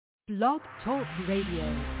Blog Talk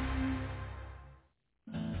Radio.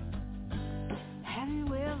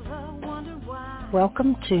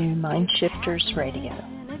 Welcome to MindShifters Radio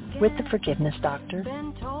with the Forgiveness Doctor,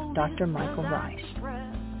 Dr. Michael Ryce.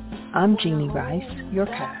 I'm Jeannie Ryce, your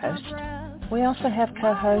co-host. We also have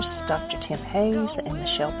co-hosts Dr. Tim Hayes and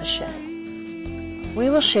Michelle Pacheco. We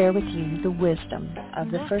will share with you the wisdom of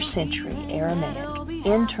the first century Aramaic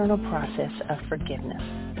internal process of forgiveness.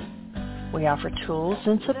 We offer tools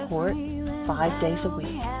and support 5 days a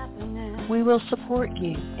week. We will support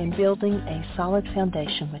you in building a solid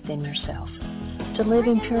foundation within yourself to live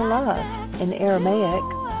in pure love, in Aramaic,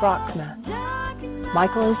 Rachma.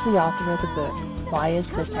 Michael is the author of the book, Why Is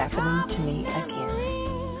This Happening to Me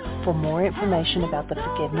Again? For more information about the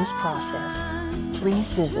forgiveness process, please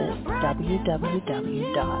visit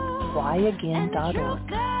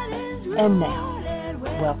www.whyagain.org. And now,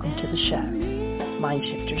 welcome to the show,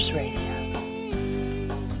 MindShifters Radio.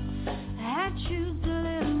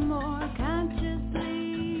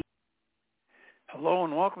 Hello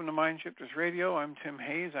and welcome to MindShifters Radio. I'm Tim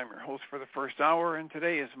Hayes. I'm your host for the first hour, and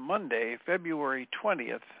today is Monday, February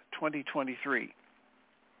 20th, 2023.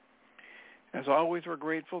 As always, we're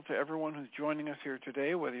grateful to everyone who's joining us here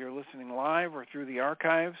today, whether you're listening live or through the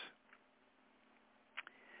archives.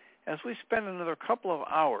 As we spend another couple of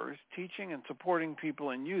hours teaching and supporting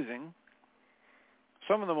people in using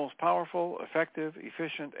some of the most powerful, effective,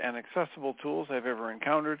 efficient, and accessible tools I've ever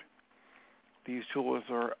encountered. These tools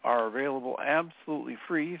are available absolutely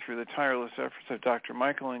free through the tireless efforts of Dr.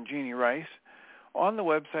 Michael and Jeanie Ryce on the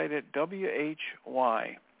website at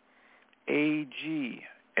whyagain.org.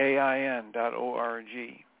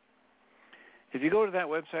 If you go to that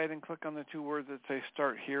website and click on the two words that say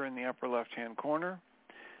Start Here in the upper left-hand corner,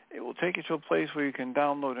 it will take you to a place where you can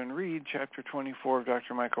download and read Chapter 24 of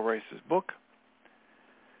Dr. Michael Ryce's book.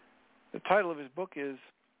 The title of his book is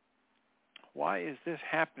Why Is This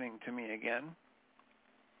Happening to Me Again?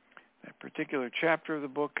 That particular chapter of the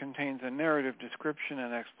book contains a narrative description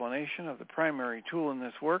and explanation of the primary tool in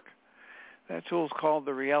this work. That tool is called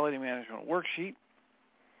the Reality Management Worksheet,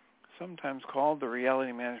 sometimes called the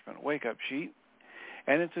Reality Management Wake-Up Sheet,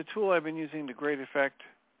 and it's a tool I've been using to great effect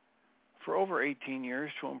for over 18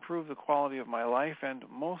 years to improve the quality of my life and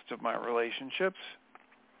most of my relationships,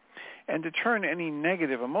 and to turn any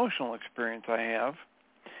negative emotional experience I have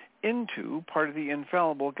into part of the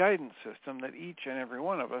infallible guidance system that each and every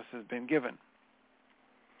one of us has been given.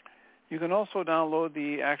 You can also download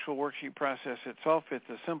the actual worksheet process itself. It's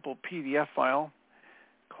a simple PDF file.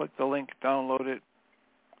 Click the link, download it,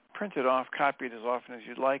 print it off, copy it as often as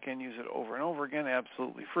you'd like, and use it over and over again,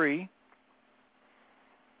 absolutely free.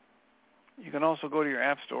 You can also go to your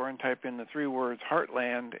app store and type in the three words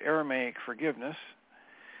Heartland Aramaic Forgiveness.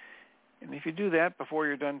 And if you do that, before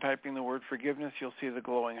you're done typing the word forgiveness, you'll see the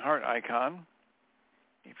glowing heart icon.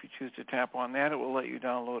 If you choose to tap on that, it will let you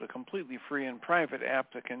download a completely free and private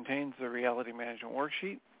app that contains the Reality Management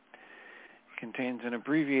Worksheet. It contains an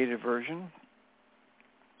abbreviated version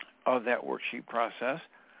of that worksheet process.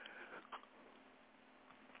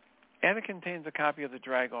 And it contains a copy of the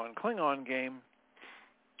Dragon Klingon game,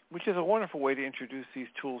 which is a wonderful way to introduce these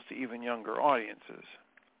tools to even younger audiences.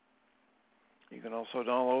 You can also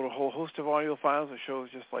download a whole host of audio files of shows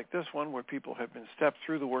just like this one where people have been stepped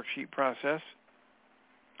through the worksheet process.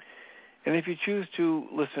 And if you choose to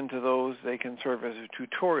listen to those, they can serve as a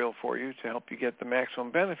tutorial for you to help you get the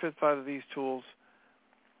maximum benefits out of these tools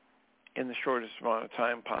in the shortest amount of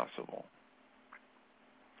time possible.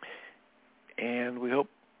 And we hope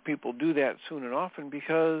people do that soon and often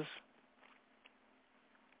because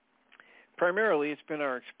primarily, it's been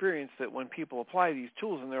our experience that when people apply these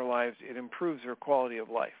tools in their lives, it improves their quality of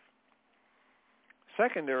life.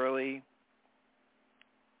 Secondarily,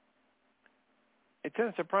 it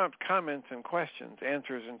tends to prompt comments and questions,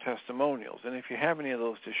 answers, and testimonials. And if you have any of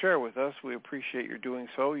those to share with us, we appreciate your doing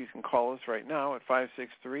so. You can call us right now at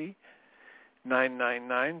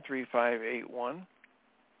 563-999-3581.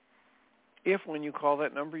 If, when you call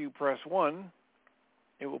that number, you press 1,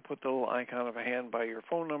 it will put the little icon of a hand by your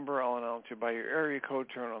phone number. I'll announce you by your area code,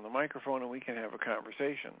 turn on the microphone, and we can have a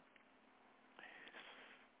conversation.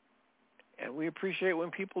 And we appreciate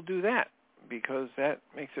when people do that because that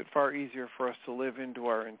makes it far easier for us to live into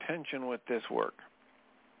our intention with this work.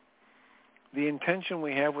 The intention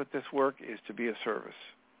we have with this work is to be of service.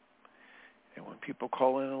 And when people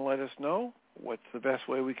call in and let us know what's the best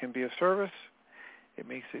way we can be of service, it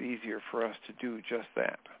makes it easier for us to do just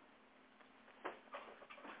that.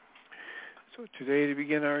 So today, to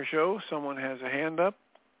begin our show, someone has a hand up.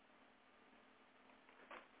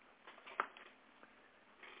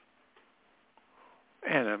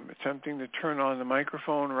 And it's attempting to turn on the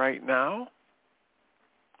microphone right now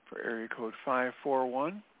for area code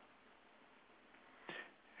 541.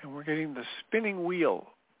 And we're getting the spinning wheel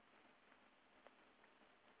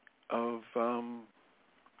of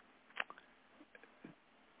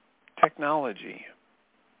technology.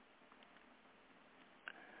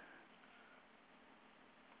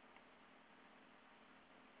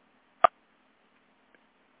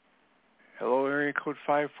 Hello, area code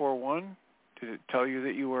 541. Did it tell you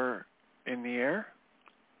that you were in the air?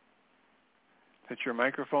 That your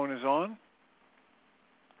microphone is on?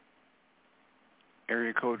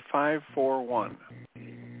 Area code 541. It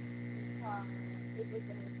was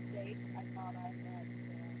a mistake. I thought I had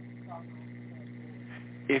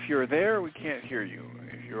If you're there, we can't hear you.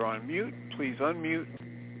 If you're on mute, please unmute.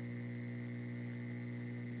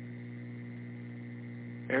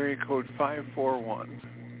 Area code 541.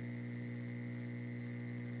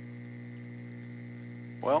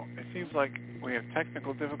 Well, it seems like we have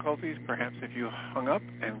technical difficulties. Perhaps if you hung up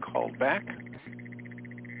and called back.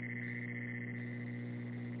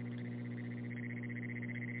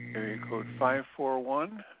 Area code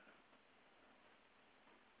 541.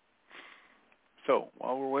 So,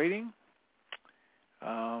 while we're waiting,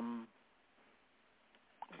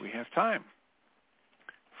 we have time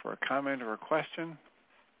for a comment or a question.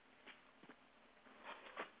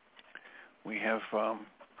 We have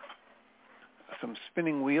some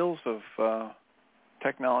spinning wheels of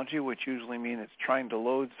technology, which usually mean it's trying to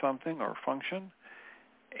load something or function.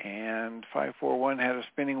 And 541 had a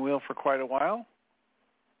spinning wheel for quite a while,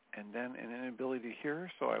 and then an inability to hear,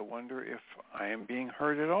 so I wonder if I am being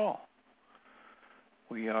heard at all.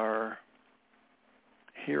 We are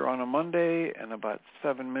here on a Monday and about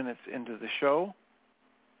 7 minutes into the show.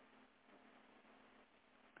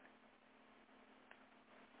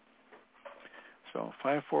 So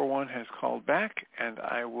 541 has called back, and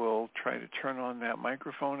I will try to turn on that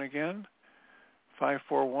microphone again.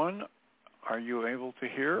 541, are you able to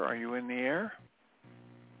hear? Are you in the air?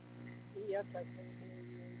 Yes, I can hear you.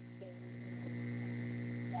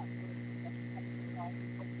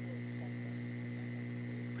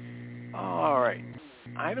 All right.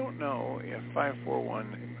 I don't know if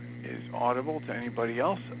 541 is audible to anybody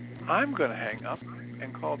else. I'm going to hang up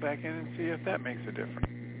and call back in and see if that makes a difference.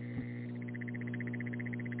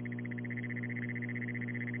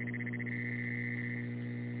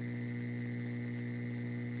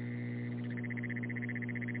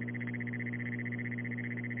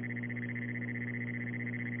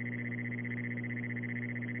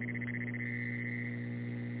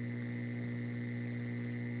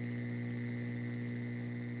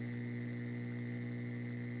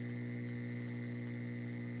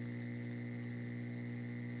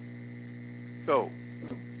 So,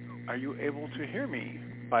 are you able to hear me,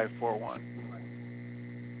 541?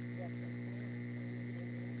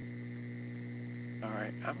 All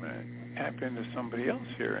right, I'm going to tap into somebody else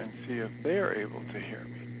here and see if they're able to hear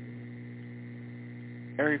me.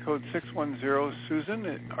 Area code 610,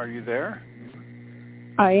 Susan, are you there?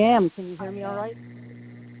 I am. Can you hear me all right?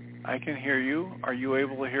 I can hear you. Are you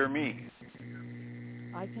able to hear me?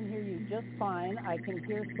 I can hear you just fine. I can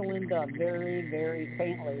hear Celinda very, very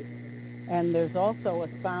faintly. And there's also a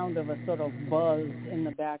sound of a sort of buzz in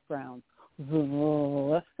the background.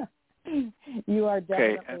 You are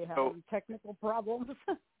definitely having technical problems.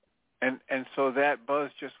 and so that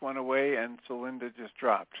buzz just went away and Celinda just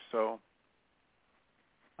dropped. So.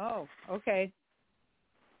 Oh, okay.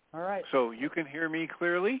 All right. So you can hear me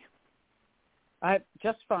clearly?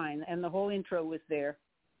 Just fine, and the whole intro was there.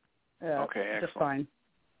 Okay, excellent. Just fine.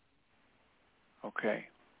 Okay.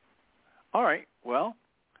 All right. Well,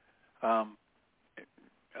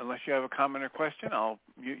 unless you have a comment or question, I'll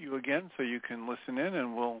mute you again so you can listen in,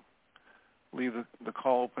 and we'll leave the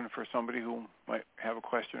call open for somebody who might have a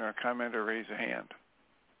question or a comment or raise a hand.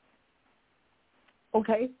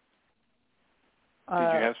 Okay. Did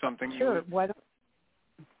you have something? Sure. Why don't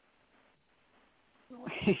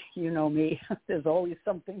you know me? There's always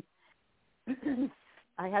something.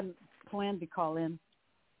 I hadn't planned to call in,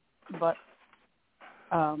 but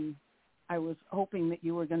I was hoping that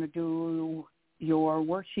you were going to do your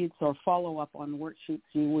worksheets or follow up on worksheets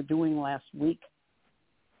you were doing last week.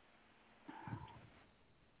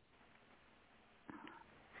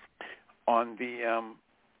 On the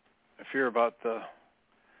fear about the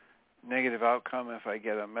negative outcome if I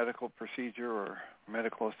get a medical procedure or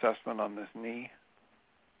medical assessment on this knee.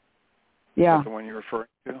 Yeah. Is that the one you're referring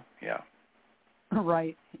to? Yeah.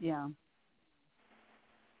 Right, yeah.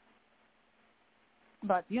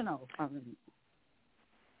 But,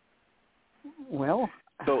 well.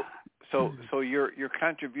 So your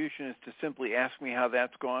contribution is to simply ask me how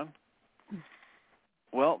that's gone?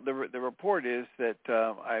 Well, the report is that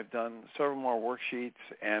I've done several more worksheets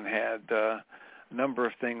and had a number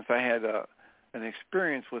of things. I had an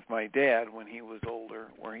experience with my dad when he was older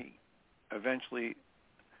where he eventually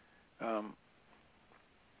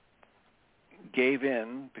gave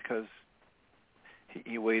in because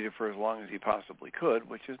he waited for as long as he possibly could,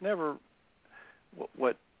 which is never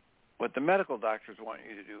what the medical doctors want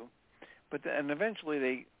you to do. And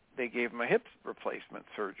eventually they gave him a hip replacement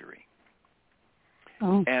surgery.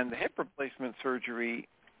 Oh. And the hip replacement surgery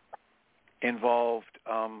involved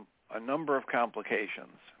a number of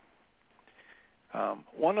complications.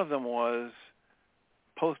 One of them was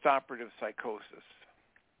postoperative psychosis.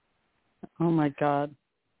 Oh, my God.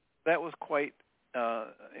 That was quite,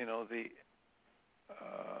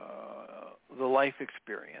 the life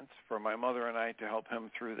experience for my mother and I to help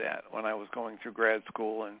him through that when I was going through grad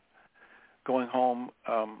school and going home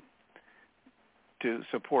to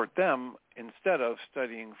support them instead of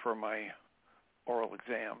studying for my oral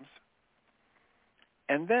exams.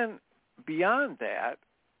 And then beyond that,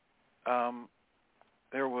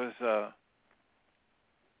 there was the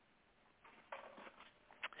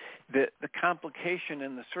complication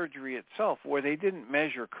in the surgery itself where they didn't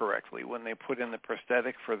measure correctly when they put in the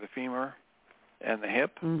prosthetic for the femur and the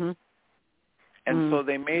hip. Mm-hmm. And so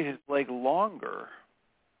they made his leg longer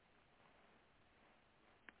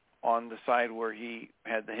on the side where he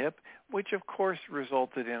had the hip, which of course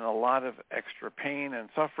resulted in a lot of extra pain and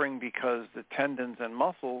suffering because the tendons and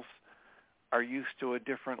muscles are used to a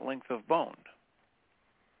different length of bone.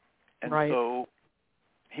 And right. So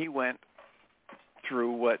he went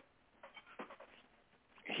through what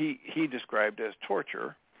he described as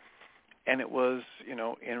torture, and it was,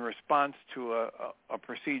 in response to a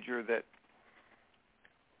procedure that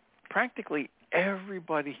practically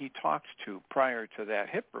everybody he talked to prior to that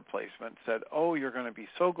hip replacement said, oh, you're going to be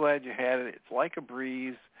so glad you had it. It's like a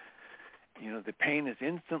breeze. The pain is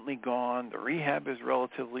instantly gone. The rehab is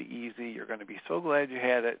relatively easy. You're going to be so glad you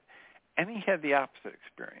had it. And he had the opposite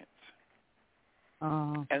experience.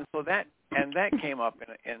 And so that came up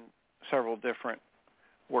in several different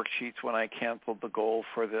worksheets when I canceled the goal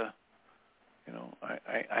for the, I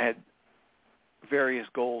had various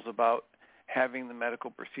goals about having the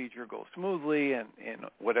medical procedure go smoothly and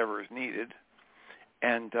whatever is needed.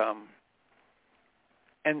 And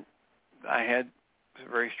I had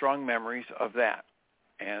very strong memories of that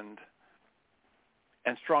and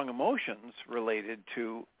strong emotions related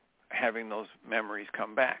to having those memories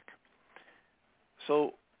come back.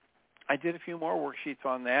 So I did a few more worksheets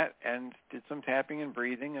on that and did some tapping and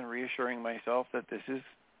breathing and reassuring myself that this is,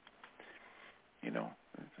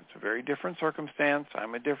 it's a very different circumstance.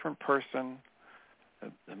 I'm a different person.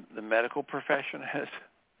 The medical profession has,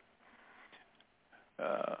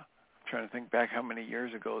 I'm trying to think back how many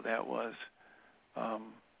years ago that was.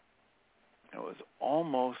 It was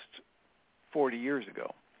almost 40 years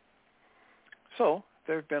ago. So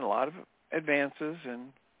there have been a lot of advances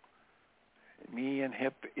in knee and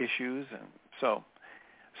hip issues, and so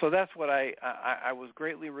that's what I was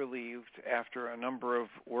greatly relieved after a number of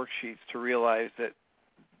worksheets to realize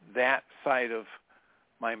that side of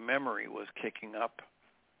my memory was kicking up,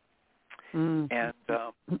 and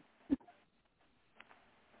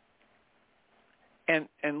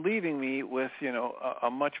leaving me with a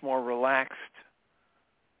much more relaxed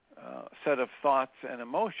set of thoughts and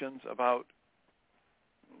emotions about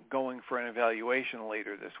going for an evaluation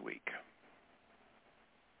later this week.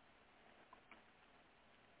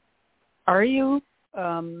 Are you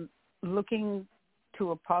looking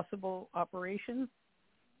to a possible operation?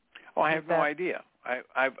 Oh, I have no idea.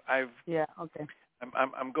 Yeah. Okay.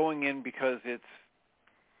 I'm going in because it's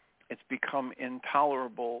become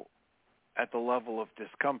intolerable at the level of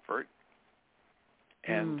discomfort,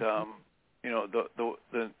 and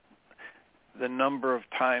the number of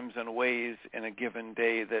times and ways in a given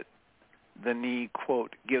day that the knee,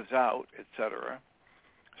 quote, gives out, etc.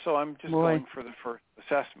 So I'm just going for the first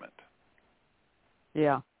assessment.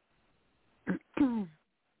 Yeah.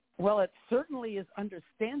 Well, it certainly is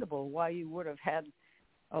understandable why you would have had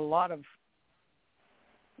a lot of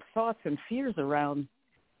thoughts and fears around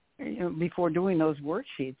before doing those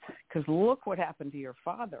worksheets, because look what happened to your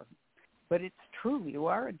father. But it's true, you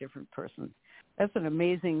are a different person. That's an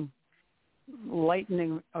amazing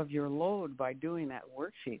lightening of your load by doing that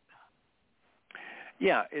worksheet.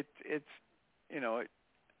 Yeah, it's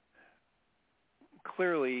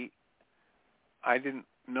clearly I didn't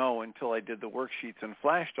know until I did the worksheets and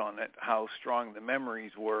flashed on it how strong the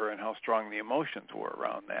memories were and how strong the emotions were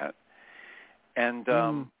around that. And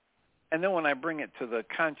And then when I bring it to the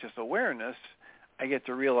conscious awareness, I get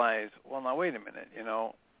to realize, well, now wait a minute,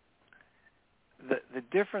 the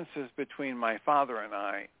differences between my father and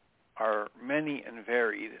I are many and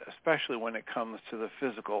varied, especially when it comes to the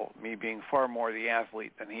physical, me being far more the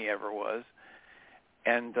athlete than he ever was,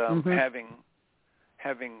 and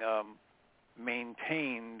having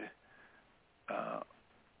maintained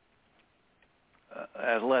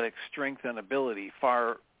athletic strength and ability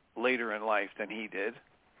far later in life than he did.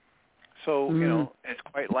 So, it's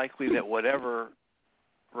quite likely that whatever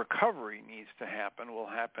recovery needs to happen will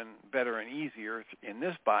happen better and easier in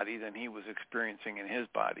this body than he was experiencing in his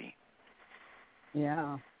body.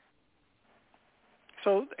 Yeah.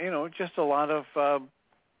 So, just a lot of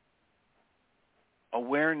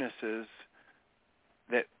awarenesses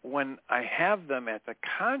that when I have them at the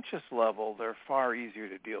conscious level, they're far easier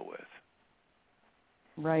to deal with.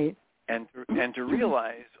 Right. And to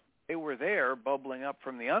realize they were there bubbling up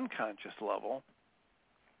from the unconscious level,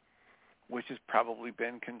 which has probably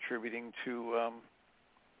been contributing to,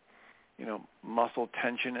 muscle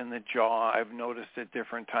tension in the jaw. I've noticed at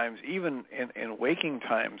different times, even in waking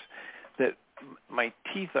times, that my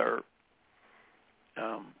teeth are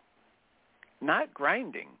not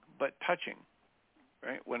grinding, but touching,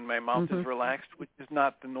 right, when my mouth is relaxed, which is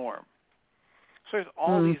not the norm. So there's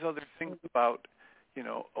all these other things about,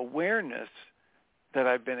 awareness that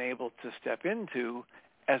I've been able to step into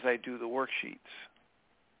as I do the worksheets.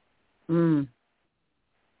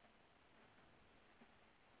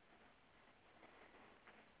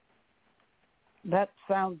 That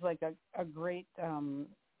sounds like a great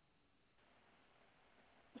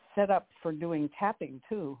setup for doing tapping,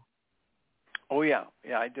 too. Oh, yeah.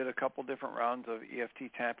 Yeah, I did a couple different rounds of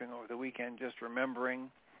EFT tapping over the weekend, just remembering,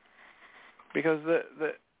 because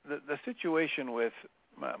the situation with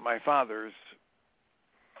my father's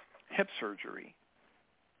hip surgery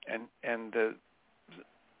and the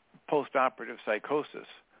post-operative psychosis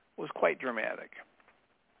was quite dramatic.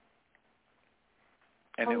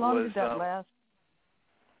 And How long did that last?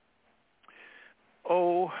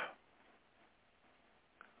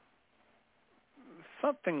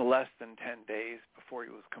 Something less than 10 days before he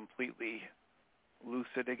was completely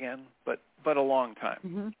lucid again, but a long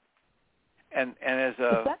time. And as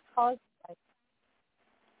a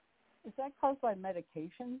is that caused by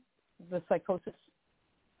medication, the psychosis?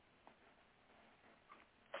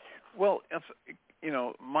 Well,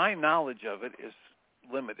 my knowledge of it is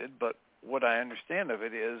limited, but what I understand of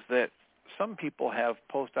it is that some people have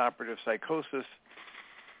post-operative psychosis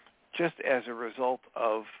just as a result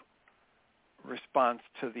of response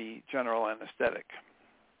to the general anesthetic.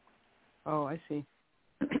 Oh, I see.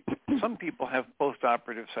 Some people have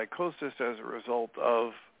post-operative psychosis as a result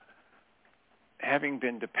of having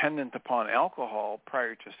been dependent upon alcohol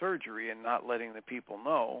prior to surgery and not letting the people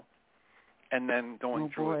know, and then going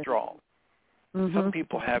through withdrawal. Some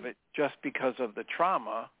people have it just because of the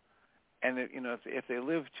trauma, and if they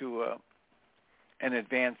live to an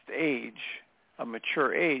advanced age, a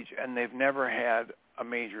mature age, and they've never had a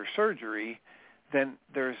major surgery, then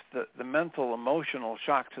there's the mental, emotional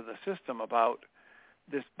shock to the system about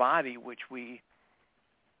this body, which we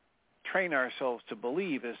train ourselves to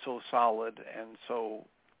believe is so solid and so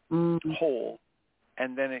whole,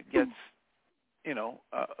 and then it gets,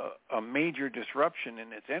 a major disruption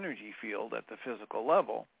in its energy field at the physical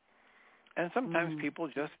level. And sometimes people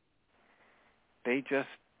just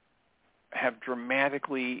have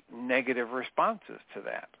dramatically negative responses to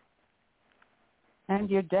that. And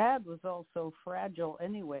your dad was also fragile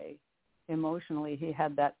anyway, emotionally. He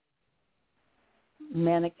had that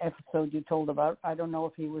manic episode you told about. I don't know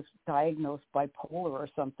if he was diagnosed bipolar or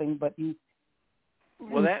something, but in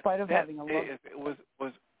spite of having a lot, it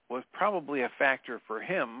was probably a factor for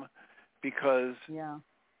him because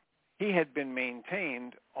he had been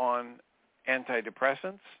maintained on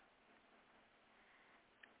antidepressants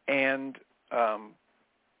and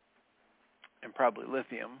probably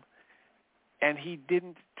lithium, and he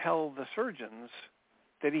didn't tell the surgeons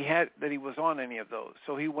that he was on any of those.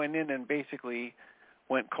 So he went in and basically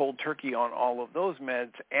went cold turkey on all of those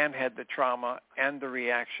meds and had the trauma and the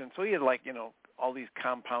reaction. So he had all these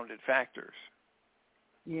compounded factors.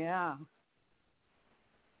 Yeah.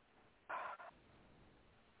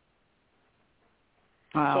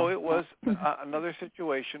 Wow. So it was another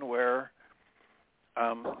situation where,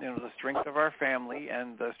 the strength of our family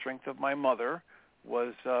and the strength of my mother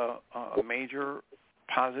was a major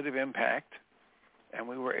positive impact, and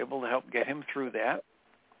we were able to help get him through that.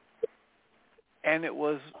 And it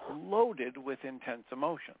was loaded with intense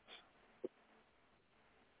emotions.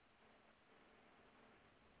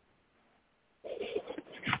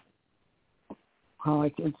 Well,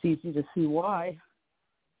 it's easy to see why.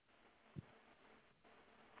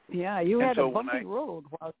 Yeah, you had a bumpy road.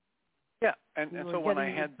 Yeah, and so when I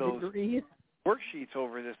had those worksheets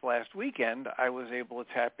over this last weekend, I was able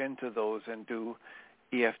to tap into those and do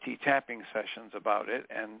EFT tapping sessions about it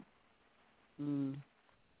and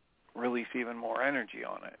release even more energy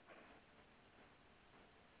on it.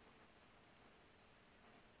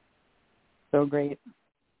 So great.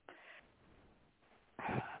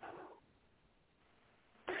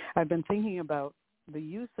 I've been thinking about the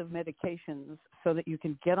use of medications so that you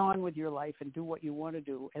can get on with your life and do what you want to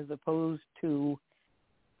do, as opposed to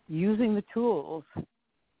using the tools,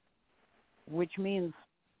 which means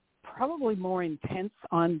probably more intense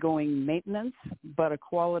ongoing maintenance, but a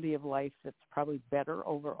quality of life that's probably better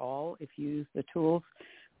overall if you use the tools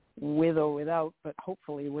with or without, but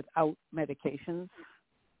hopefully without medications.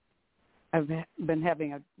 I've been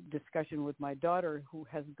having a discussion with my daughter, who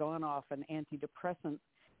has gone off an antidepressant,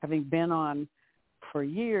 having been on for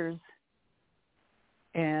years,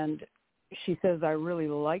 and she says, I really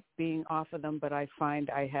like being off of them, but I find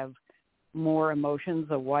I have more emotions,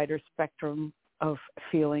 a wider spectrum of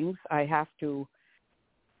feelings. I have to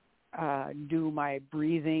do my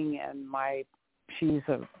breathing and she's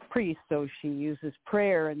a priest, so she uses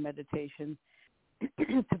prayer and meditation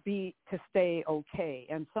to stay okay.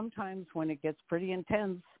 And sometimes when it gets pretty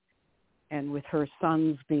intense, and with her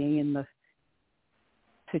sons being in the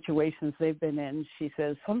situations they've been in, she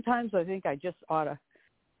says, sometimes I think I just ought to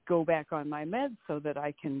go back on my meds so that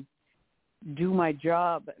I can do my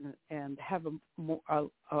job and have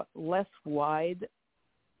a less wide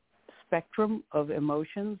spectrum of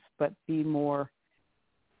emotions, but be more,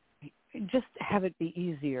 just have it be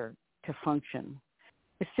easier to function.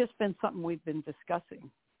 It's just been something we've been discussing.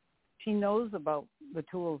 She knows about the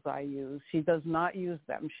tools I use. She does not use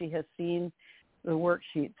them. She has seen the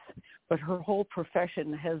worksheets, but her whole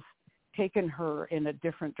profession has taken her in a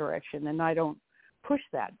different direction, and I don't push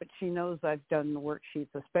that, but she knows I've done the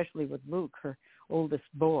worksheets, especially with Luke, her oldest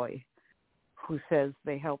boy, who says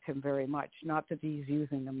they help him very much. Not that he's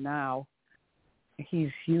using them now.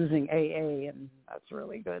 He's using AA, and that's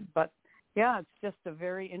really good. But, yeah, it's just a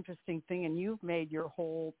very interesting thing, and you've made your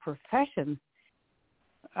whole profession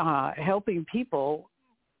helping people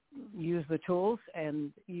use the tools,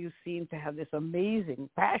 and you seem to have this amazing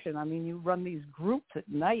passion. I mean, you run these groups at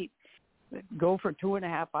night that go for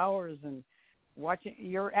 2.5 hours, and watching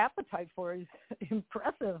your appetite for it is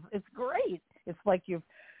impressive. It's great. It's like you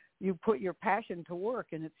put your passion to work,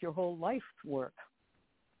 and it's your whole life's work.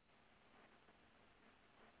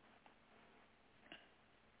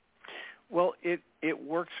 Well, it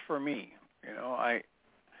works for me. You know, I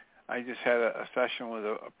just had a session with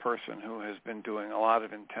a person who has been doing a lot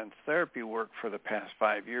of intense therapy work for the past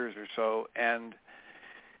 5 years or so, and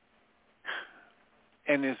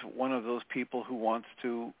is one of those people who wants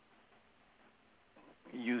to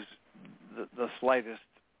use the slightest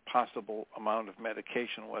possible amount of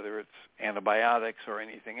medication, whether it's antibiotics or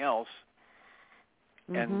anything else.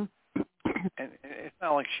 Mm-hmm. And it's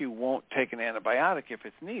not like she won't take an antibiotic if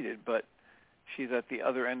it's needed, but she's at the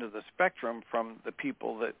other end of the spectrum from the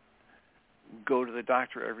people that go to the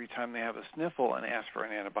doctor every time they have a sniffle and ask for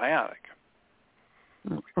an antibiotic.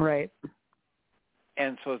 Right.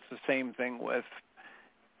 And so it's the same thing with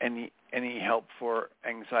any help for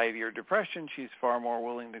anxiety or depression. She's far more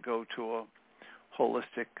willing to go to a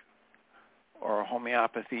holistic or a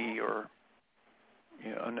homeopathy or, you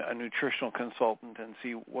know, a nutritional consultant and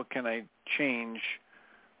see what can I change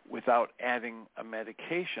without adding a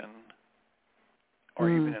medication or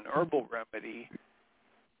even an herbal remedy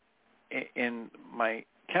in my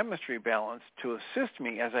chemistry balance to assist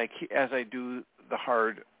me as I do the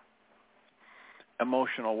hard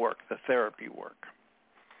emotional work, the therapy work.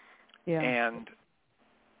 Yeah. And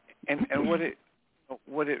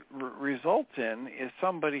what it results in is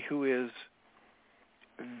somebody who is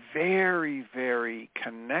very, very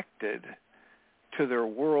connected to their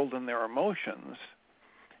world and their emotions,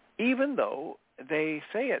 even though they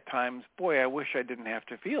say at times, boy, I wish I didn't have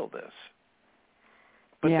to feel this.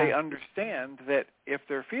 But they understand that if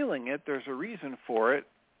they're feeling it, there's a reason for it,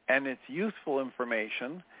 and it's useful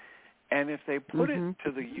information. And if they put it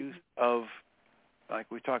to the use of,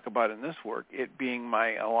 like we talk about in this work, it being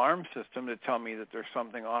my alarm system to tell me that there's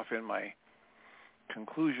something off in my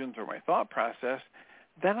conclusions or my thought process,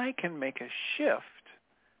 then I can make a shift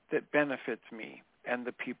that benefits me and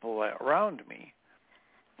the people around me,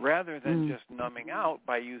 rather than just numbing out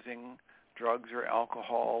by using drugs or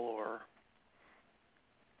alcohol or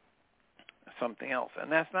something else.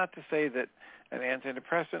 And that's not to say that an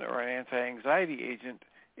antidepressant or an anti-anxiety agent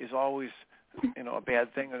is always, a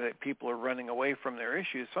bad thing, or that people are running away from their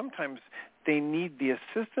issues. Sometimes they need the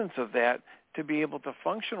assistance of that to be able to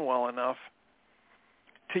function well enough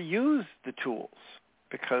to use the tools,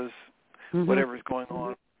 because whatever's going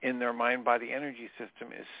on in their mind-body energy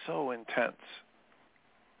system is so intense.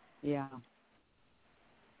 Yeah.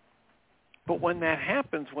 But when that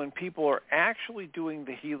happens, when people are actually doing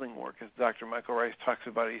the healing work, as Dr. Michael Ryce talks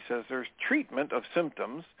about, he says there's treatment of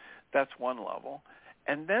symptoms. That's one level.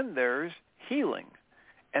 And then there's healing,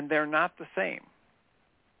 and they're not the same.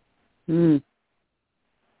 Mm.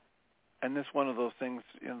 And this one of those things,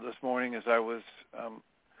 this morning as I was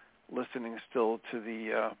listening still to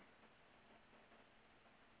the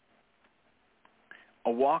A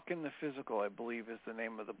Walk in the Physical, I believe is the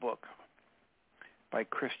name of the book, by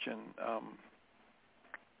Christian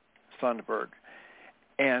Sundberg.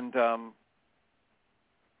 And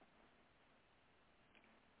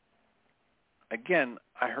again,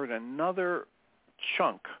 I heard another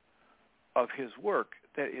chunk of his work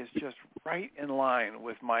that is just right in line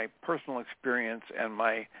with my personal experience and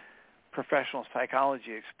my professional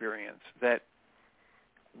psychology experience, that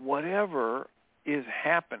whatever is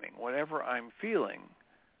happening, whatever I'm feeling,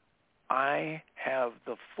 I have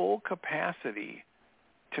the full capacity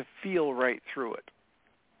to feel right through it.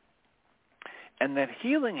 And that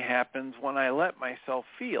healing happens when I let myself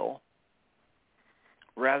feel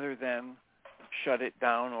rather than shut it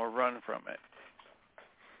down or run from it.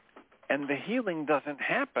 And the healing doesn't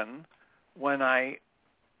happen when I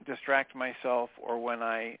distract myself or when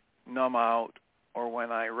I numb out or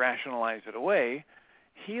when I rationalize it away.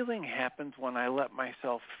 Healing happens when I let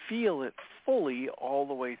myself feel it fully all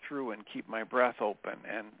the way through and keep my breath open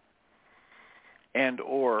and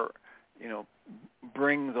or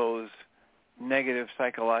bring those negative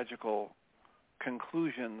psychological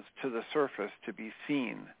conclusions to the surface to be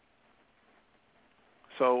seen.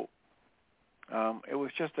 So it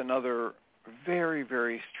was just another very,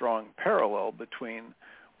 very strong parallel between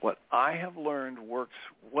what I have learned works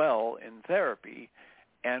well in therapy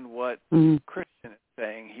and what Christian is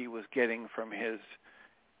saying he was getting from his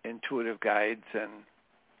intuitive guides and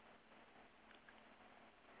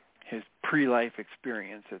his pre-life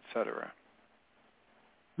experience, etc.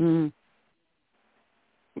 Mm.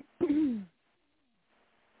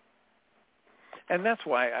 And that's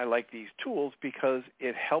why I like these tools, because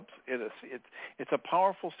it helps. It's a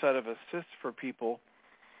powerful set of assists for people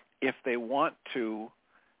if they want to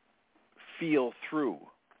feel through,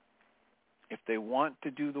 if they want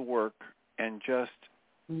to do the work and just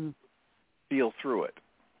feel through it.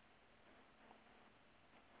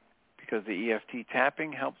 Because the EFT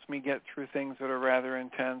tapping helps me get through things that are rather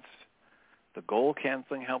intense. The goal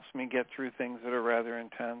canceling helps me get through things that are rather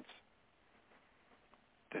intense.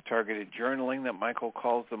 The targeted journaling that Michael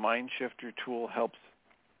calls the MindShifter tool helps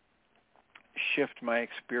shift my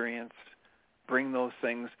experience, bring those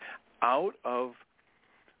things out of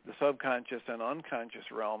the subconscious and unconscious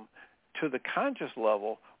realm to the conscious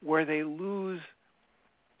level, where they lose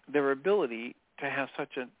their ability to have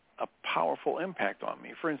such a powerful impact on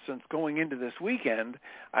me. For instance, going into this weekend,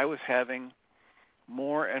 I was having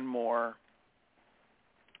more and more,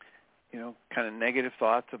 kind of negative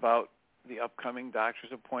thoughts about the upcoming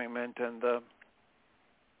doctor's appointment and the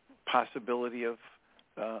possibility of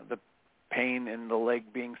the pain in the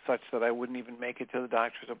leg being such that I wouldn't even make it to the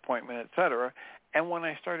doctor's appointment, et cetera. And when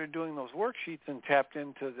I started doing those worksheets and tapped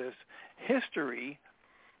into this history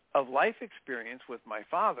of life experience with my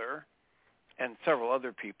father and several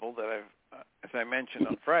other people that I've, as I mentioned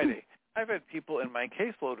on Friday, I've had people in my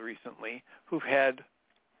caseload recently who've had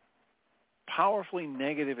powerfully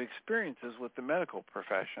negative experiences with the medical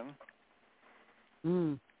profession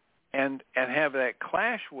and have that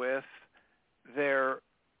clash with their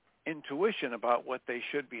intuition about what they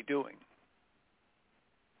should be doing.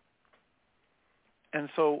 And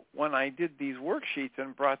so when I did these worksheets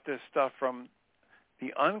and brought this stuff from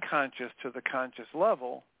the unconscious to the conscious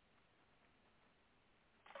level,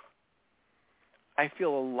 I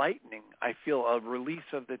feel a lightening. I feel a release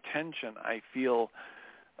of the tension. I feel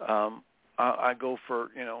I go for,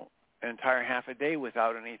 an entire half a day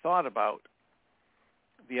without any thought about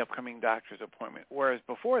the upcoming doctor's appointment. Whereas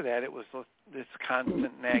before that, it was this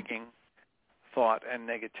constant nagging thought and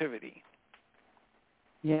negativity.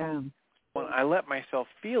 Yeah. When I let myself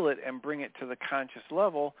feel it and bring it to the conscious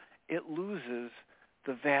level, it loses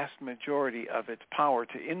the vast majority of its power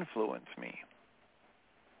to influence me.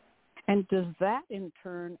 And does that in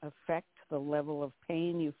turn affect the level of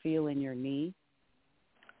pain you feel in your knee?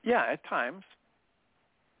 Yeah, at times.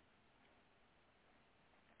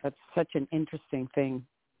 That's such an interesting thing.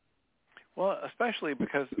 Well, especially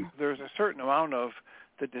because there's a certain amount of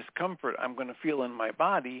the discomfort I'm going to feel in my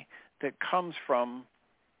body that comes from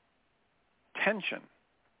tension.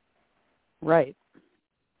 Right.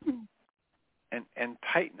 And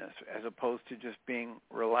tightness, as opposed to just being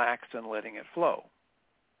relaxed and letting it flow.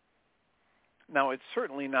 Now, it's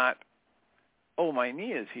certainly not, oh, my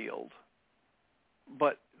knee is healed,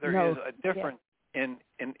 but there is a difference in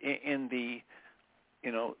the,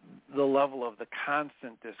 the level of the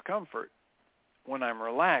constant discomfort when I'm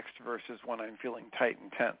relaxed versus when I'm feeling tight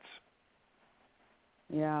and tense.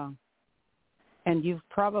 Yeah. And you've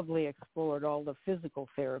probably explored all the physical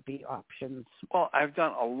therapy options. Well, I've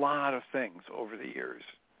done a lot of things over the years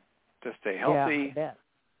to stay healthy, to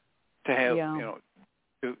have,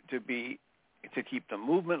 to keep the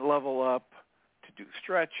movement level up, to do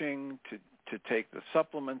stretching, to take the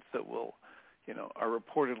supplements that will, are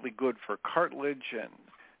reportedly good for cartilage and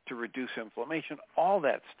to reduce inflammation, all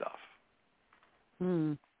that stuff.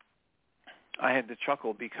 I had to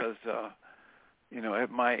chuckle because,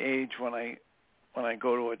 at my age, when I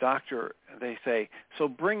go to a doctor, they say, so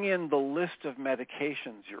bring in the list of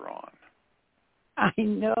medications you're on. I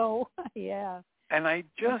know, yeah. And I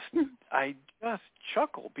just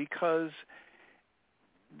chuckle because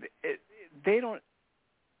they're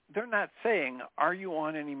not saying, are you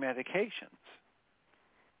on any medications?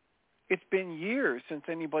 It's been years since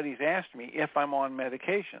anybody's asked me if I'm on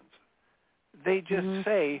medications. They just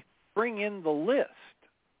say, bring in the list.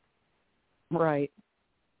 Right.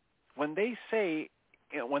 When they say,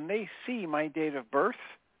 when they see my date of birth,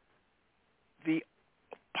 the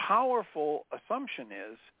powerful assumption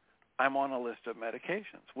is I'm on a list of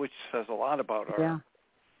medications, which says a lot about our.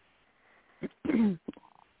 Yeah.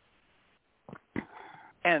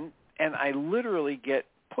 And I literally get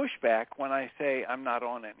pushback when I say I'm not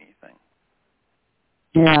on anything.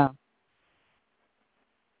 Yeah.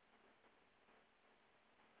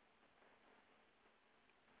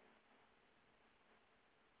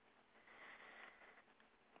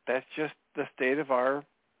 That's just the state of our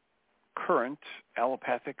current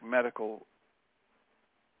allopathic medical,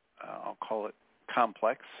 I'll call it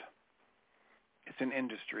complex. It's an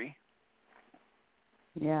industry.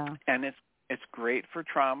 Yeah. And it's great for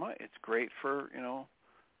trauma. It's great for,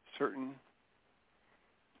 certain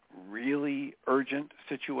really urgent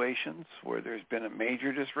situations where there's been a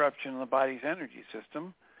major disruption in the body's energy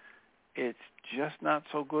system. It's just not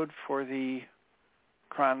so good for the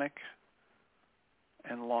chronic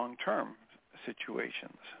and long-term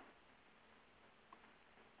situations.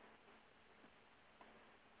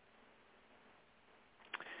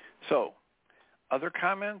 So, other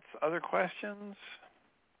comments, other questions?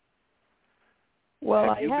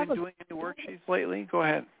 Well, have you been doing any worksheets lately? Go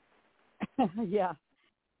ahead. Yeah.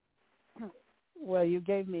 Well, you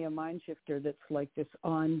gave me a mind shifter that's like this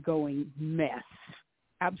ongoing mess,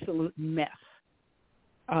 absolute mess.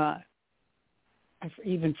 I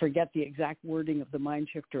even forget the exact wording of the mind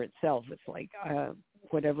shifter itself. It's like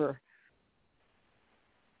whatever.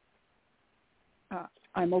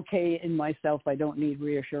 I'm okay in myself. I don't need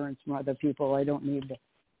reassurance from other people. I don't need the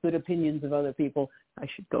good opinions of other people. I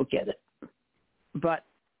should go get it. But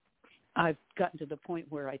I've gotten to the point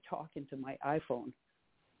where I talk into my iPhone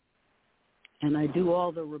and I do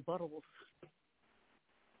all the rebuttals.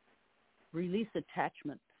 Release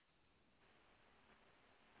attachment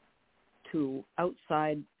to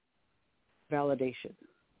outside validation.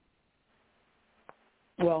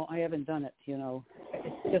 Well, I haven't done it,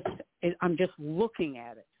 It's just I'm just looking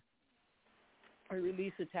at it. I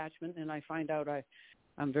release attachment and I find out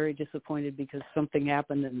I'm very disappointed because something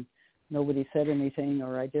happened and nobody said anything,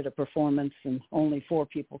 or I did a performance and only 4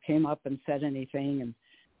 people came up and said anything. And,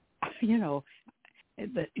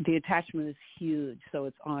 the attachment is huge, so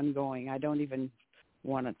it's ongoing. I don't even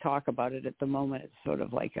want to talk about it at the moment. It's sort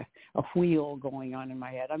of like a wheel going on in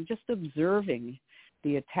my head. I'm just observing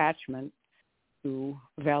the attachment to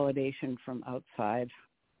validation from outside,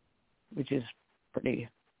 which is pretty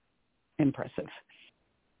impressive.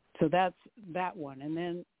 So that's that one. And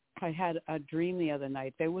then I had a dream the other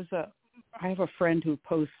night. I have a friend who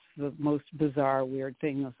posts the most bizarre, weird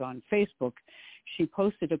things on Facebook. She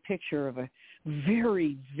posted a picture of a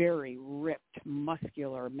very, very ripped,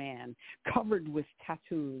 muscular man covered with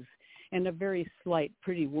tattoos and a very slight,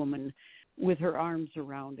 pretty woman with her arms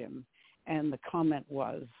around him. And the comment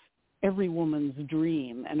was, every woman's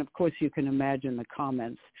dream. And, of course, you can imagine the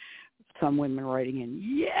comments. Some women writing in,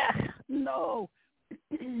 yes, no.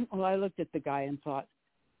 Well, I looked at the guy and thought,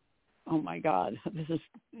 oh my God, this is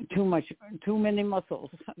too many muscles.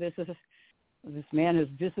 This man has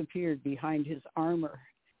disappeared behind his armor.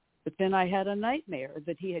 But then I had a nightmare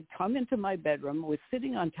that he had come into my bedroom, was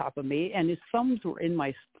sitting on top of me, and his thumbs were in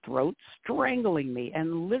my throat, strangling me.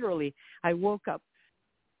 And literally, I woke up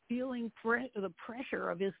feeling the pressure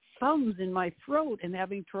of his thumbs in my throat and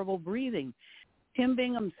having trouble breathing. Tim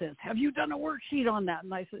Bingham says, "Have you done a worksheet on that?"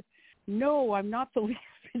 And I said, "No, I'm not the least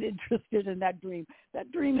bit interested in that dream.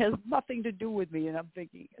 That dream has nothing to do with me." And I'm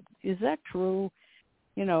thinking, is that true?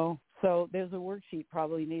 You know, so there's a worksheet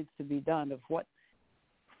probably needs to be done of what.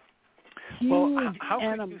 Well, how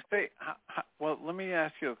could you say? Well, let me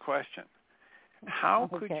ask you a question. How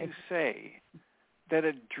could you say that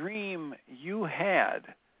a dream you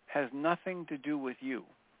had has nothing to do with you?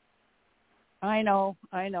 I know.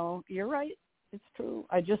 You're right. It's true.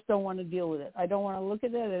 I just don't want to deal with it. I don't want to look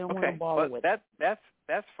at it. I don't want to bother with it.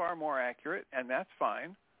 That's far more accurate, and that's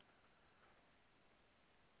fine.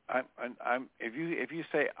 If you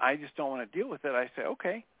say I just don't want to deal with it, I say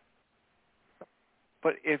okay.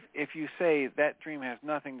 But if you say that dream has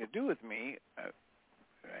nothing to do with me,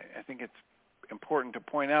 I think it's important to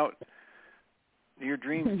point out your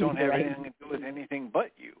dreams don't have anything to do with anything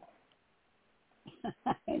but you.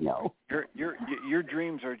 I know. Your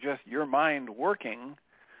dreams are just your mind working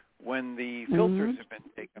when the filters have been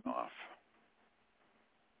taken off.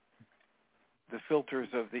 The filters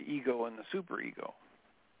of the ego and the superego.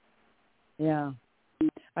 Yeah.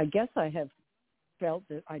 I guess I have felt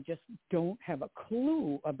that I just don't have a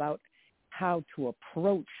clue about how to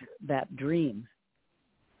approach that dream.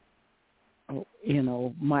 You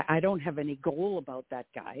know, I don't have any goal about that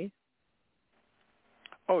guy.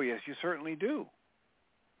 Oh, yes, you certainly do.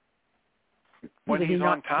 When he's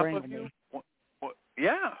on top of you,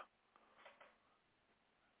 yeah.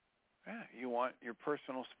 Yeah, you want your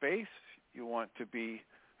personal space. You want to be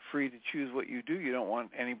free to choose what you do. You don't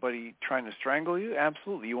want anybody trying to strangle you.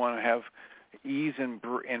 Absolutely. You want to have ease in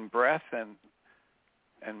breath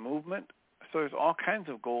and movement. So there's all kinds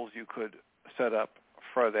of goals you could set up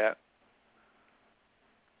for that,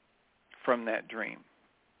 from that dream.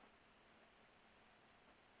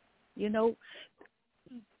 You know,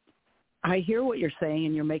 I hear what you're saying,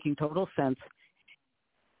 and you're making total sense.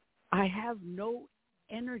 I have no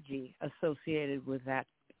energy associated with that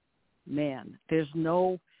man. There's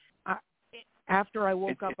no. After I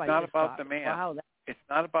woke up, I just thought, wow. It's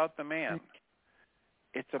not about the man.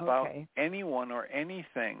 It's about anyone or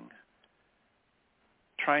anything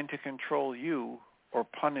trying to control you or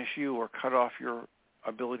punish you or cut off your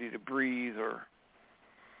ability to breathe, or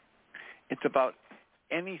it's about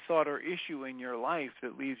any thought or issue in your life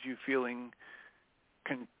that leaves you feeling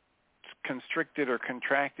constricted or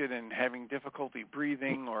contracted and having difficulty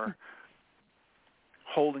breathing or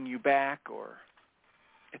holding you back, or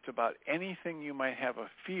it's about anything you might have a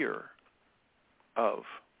fear of.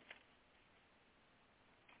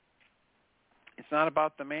 It's not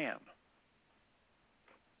about the man.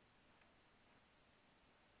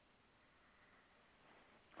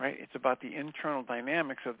 Right? It's about the internal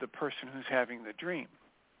dynamics of the person who's having the dream.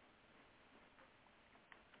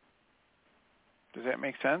 Does that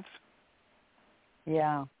make sense?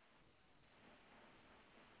 Yeah.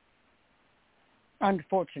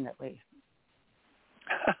 Unfortunately.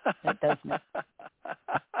 That does make sense.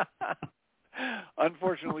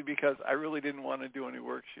 Unfortunately, because I really didn't want to do any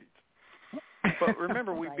worksheets. But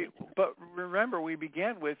remember, we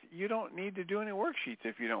began with, you don't need to do any worksheets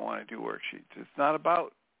if you don't want to do worksheets. It's not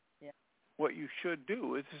about what you should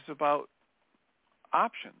do. It's just about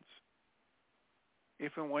options.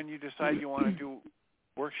 If and when you decide you want to do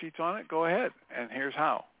worksheets on it, go ahead, and here's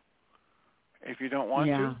how. If you don't want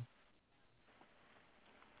to,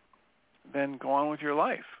 then go on with your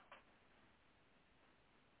life.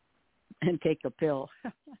 And take a pill.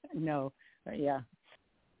 No, yeah.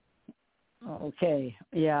 Okay,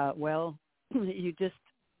 yeah, well, you just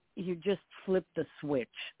flipped the switch,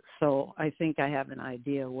 so I think I have an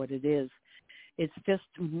idea what it is. It's just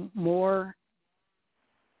more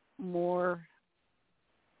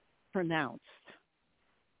pronounced,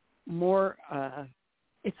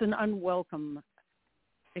 it's an unwelcome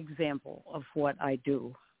example of what I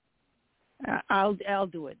do. I'll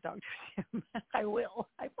do it, Dr. Tim. I will.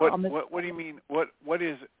 I promise. What do you mean? What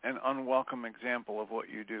is an unwelcome example of what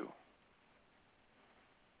you do?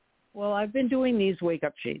 Well, I've been doing these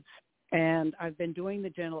wake-up sheets, and I've been doing the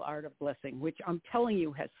gentle art of blessing, which I'm telling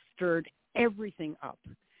you has stirred everything up.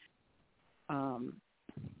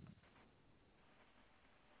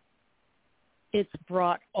 It's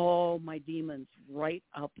brought all my demons right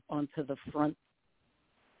up onto the front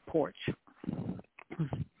porch.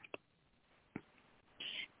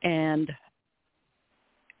 And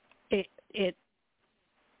this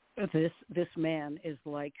man is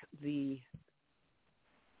like the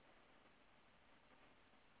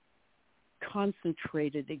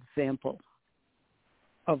concentrated example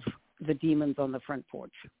of the demons on the front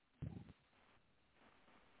porch.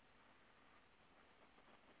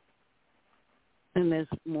 And there's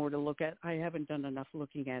more to look at. I haven't done enough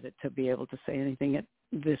looking at it to be able to say anything at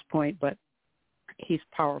this point, but he's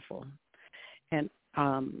powerful. And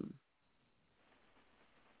I'm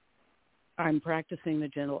practicing the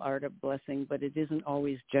gentle art of blessing, but it isn't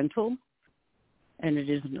always gentle, and it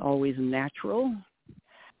isn't always natural.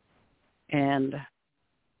 And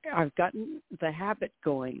I've gotten the habit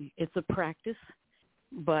going. It's a practice,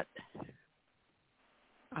 but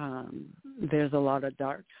there's a lot of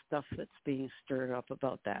dark stuff that's being stirred up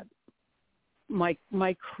about that. My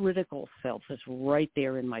critical self is right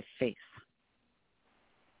there in my face.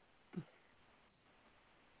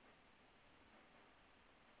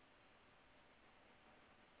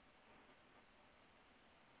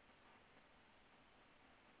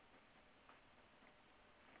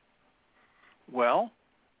 Well,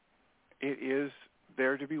 it is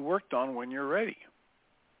there to be worked on when you're ready.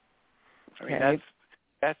 I mean, Okay.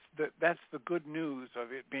 that's the good news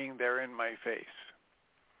of it being there in my face.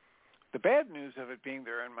 The bad news of it being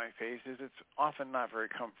there in my face is it's often not very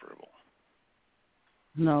comfortable.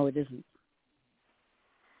 No, it isn't.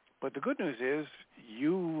 But the good news is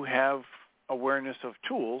you have awareness of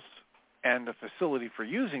tools and a facility for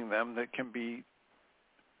using them that can be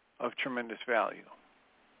of tremendous value.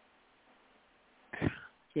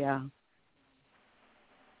 Yeah.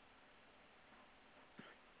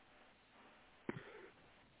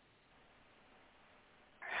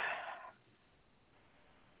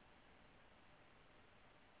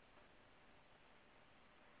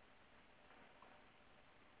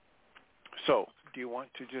 So, do you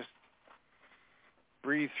want to just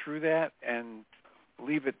breathe through that and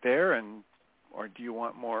leave it there, or do you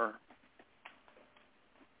want more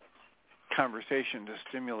conversation to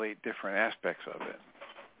stimulate different aspects of it?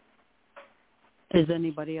 Is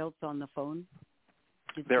anybody else on the phone?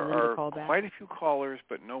 There are quite a few callers,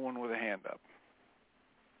 but no one with a hand up.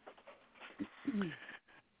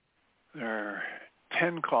 There are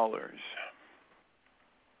 10 callers.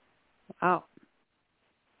 Wow.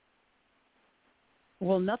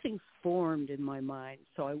 Well, nothing's formed in my mind,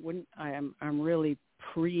 so I'm really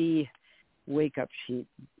pre-wake up sheet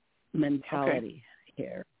mentality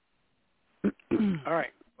here. All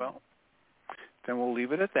right. Well, then we'll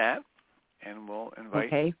leave it at that, and we'll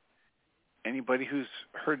invite anybody who's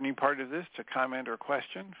heard any part of this to comment or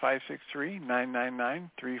question.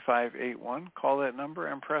 563-999-3581. Call that number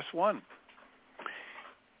and press 1.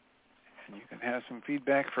 And you can have some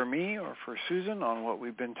feedback for me or for Susan on what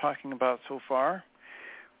we've been talking about so far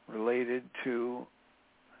related to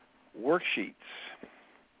worksheets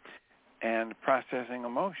and processing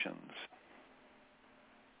emotions.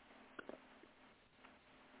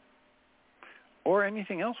 Or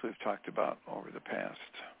anything else we've talked about over the past.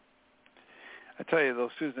 I tell you though,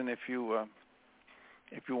 Susan, if you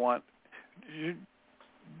want,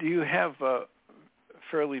 do you have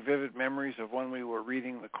fairly vivid memories of when we were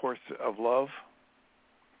reading the Course of Love?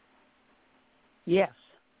 Yes.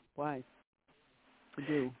 Why? I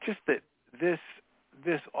do. Just that this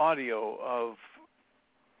audio of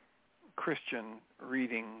Christian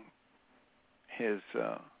reading his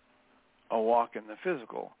A Walk in the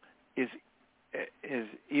Physical is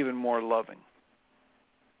even more loving.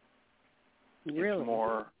 Really? It's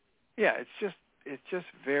more, yeah. It's just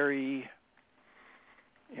very.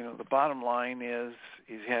 The bottom line is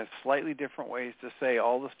he has slightly different ways to say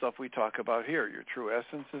all the stuff we talk about here. Your true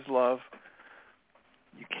essence is love.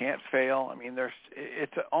 You can't fail. I mean,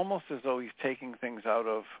 it's almost as though he's taking things out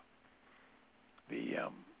of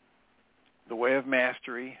the Way of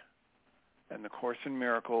Mastery and the Course in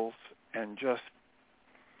Miracles, and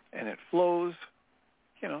it flows.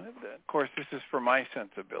 Of course, this is for my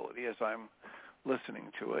sensibility as I'm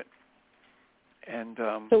listening to it. And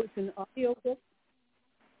so it's an audio book?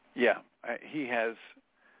 Yeah, he has.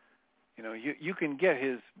 You can get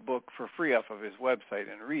his book for free off of his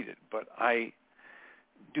website and read it, but I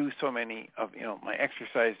do so many of my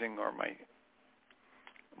exercising or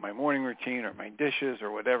my morning routine or my dishes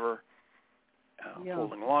or whatever,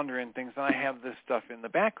 folding laundry and things, and I have this stuff in the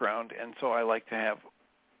background, and so I like to have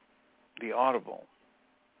the audible.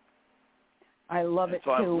 I love it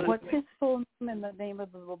so too. What's his full name and the name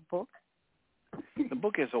of the book? The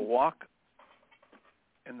book is A Walk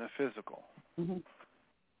in the Physical. Mm-hmm.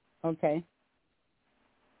 Okay.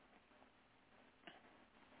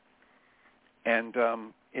 And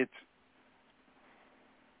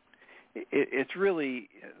it's really,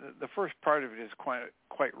 the first part of it is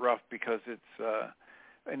quite rough because it's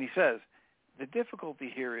and he says the difficulty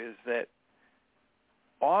here is that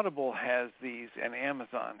Audible has these, and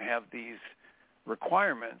Amazon have these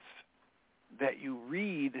requirements that you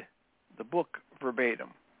read the book verbatim.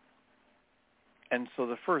 And so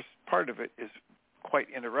the first part of it is quite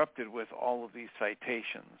interrupted with all of these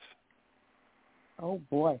citations. Oh,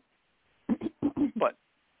 boy. But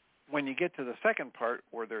when you get to the second part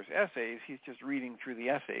where there's essays, he's just reading through the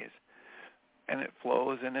essays. And it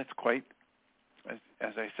flows, and it's quite,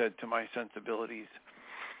 as I said, to my sensibilities,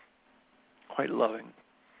 quite loving,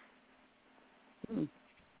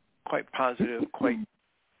 quite positive, quite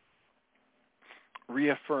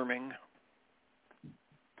reaffirming.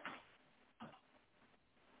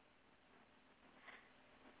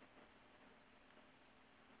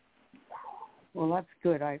 Well, that's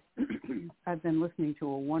good. I've been listening to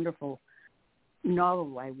a wonderful novel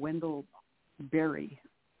by Wendell Berry.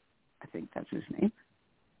 I think that's his name.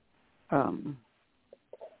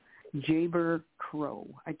 Jayber Crow.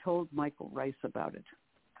 I told Michael Ryce about it.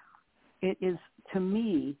 It is, to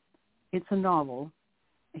me, it's a novel.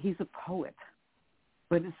 He's a poet,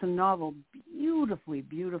 but it's a novel beautifully,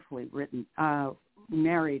 beautifully written,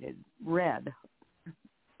 narrated, read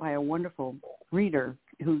by a wonderful reader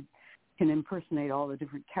who can impersonate all the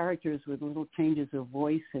different characters with little changes of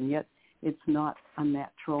voice, and yet it's not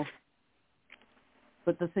unnatural.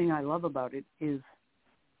 But the thing I love about it is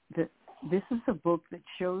that this is a book that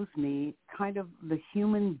shows me kind of the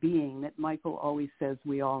human being that Michael always says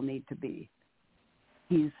we all need to be.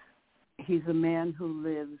 He's a man who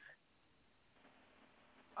lives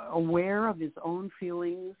aware of his own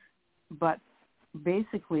feelings, but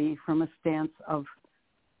basically from a stance of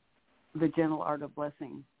the gentle art of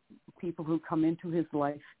blessing. People who come into his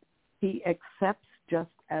life, he accepts just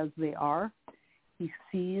as they are. He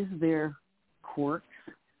sees their quirks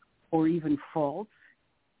or even faults,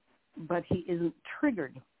 but he isn't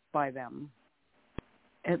triggered by them.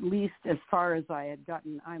 At least as far as I had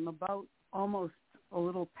gotten, I'm about almost a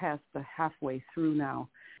little past the halfway through now,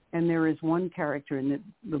 and there is one character in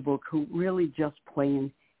the book who really just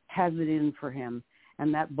plain has it in for him,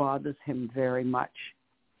 and that bothers him very much.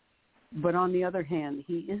 But on the other hand,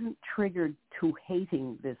 he isn't triggered to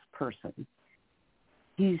hating this person.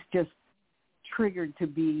 He's just triggered to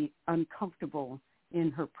be uncomfortable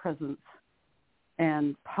in her presence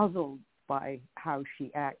and puzzled by how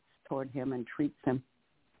she acts toward him and treats him.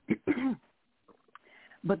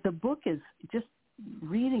 But the book is just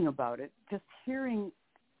reading about it, just hearing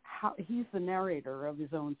how he's the narrator of his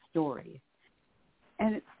own story.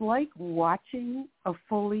 And it's like watching a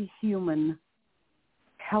fully human,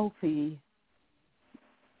 healthy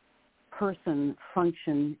person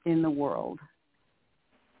function in the world.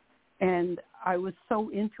 And I was so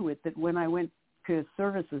into it that when I went to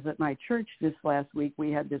services at my church this last week,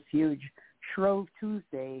 we had this huge Shrove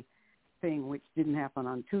Tuesday thing, which didn't happen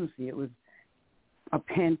on Tuesday. It was a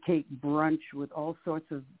pancake brunch with all sorts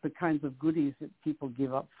of the kinds of goodies that people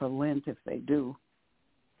give up for Lent if they do.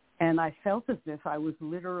 And I felt as if I was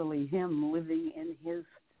literally him living in his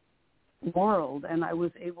world, and I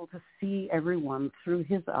was able to see everyone through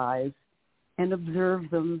his eyes and observe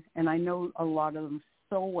them, and I know a lot of them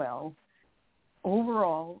so well.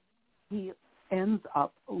 Overall, he ends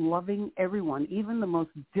up loving everyone, even the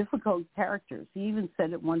most difficult characters. He even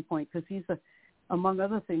said at one point, because he's among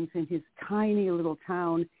other things, in his tiny little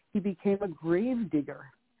town, he became a grave digger.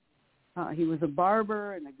 He was a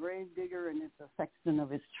barber and a grave digger, and is a sexton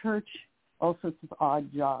of his church, all sorts of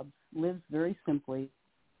odd jobs, lives very simply.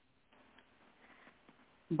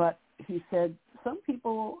 But he said, some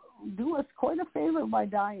people do us quite a favor by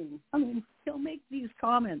dying. I mean, he'll make these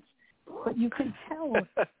comments, but you can tell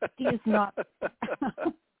he is not.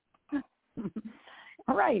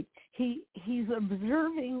 All right. He's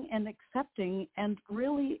observing and accepting, and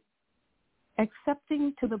really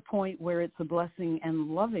accepting to the point where it's a blessing, and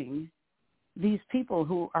loving these people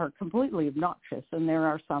who are completely obnoxious, and there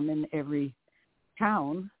are some in every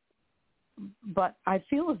town. But I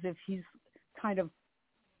feel as if he's kind of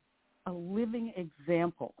a living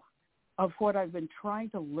example of what I've been trying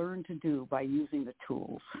to learn to do by using the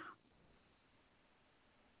tools.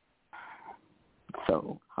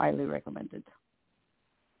 So, highly recommended.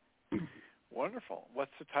 Wonderful.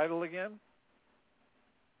 What's the title again?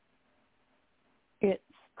 It's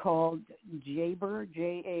called Jayber,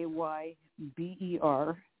 Jayber,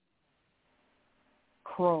 Crow,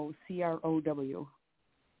 Crow,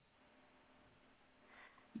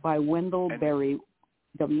 by Wendell Berry,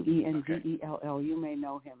 Wendell. You may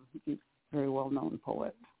know him. He's a very well-known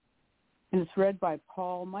poet. And it's read by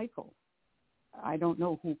Paul Michael. I don't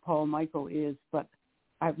know who Paul Michael is, but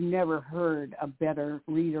I've never heard a better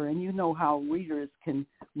reader. And you know how readers can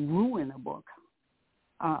ruin a book.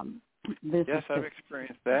 Yes, I've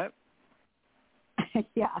experienced that.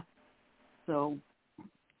 Yeah. So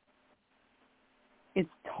it's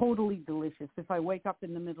totally delicious. If I wake up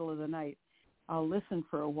in the middle of the night, I'll listen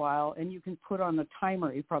for a while, and you can put on a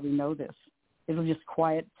timer. You probably know this. It'll just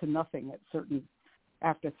quiet to nothing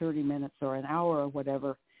after 30 minutes or an hour or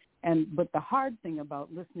whatever. But the hard thing about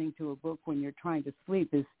listening to a book when you're trying to sleep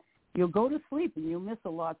is you'll go to sleep and you'll miss a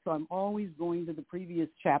lot. So I'm always going to the previous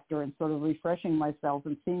chapter and sort of refreshing myself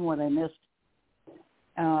and seeing what I missed.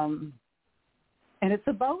 And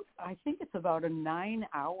I think it's about a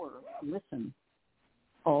 9-hour listen,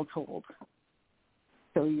 all told.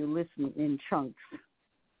 So you listen in chunks.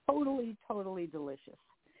 Totally, totally delicious.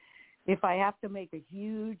 If I have to make a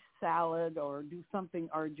huge salad or do something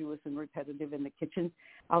arduous and repetitive in the kitchen,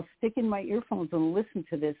 I'll stick in my earphones and listen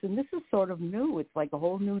to this. And this is sort of new. It's like a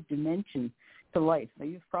whole new dimension to life. Now,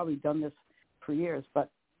 you've probably done this for years, but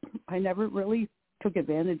I never really took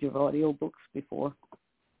advantage of audiobooks before.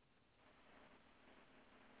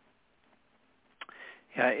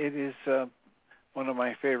 Yeah, it is one of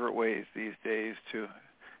my favorite ways these days to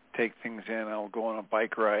take things in. I'll go on a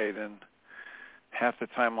bike ride, and half the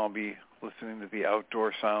time I'll be listening to the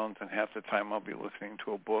outdoor sounds, and half the time I'll be listening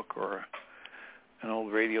to a book or an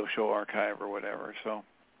old radio show archive or whatever. So,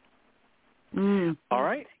 all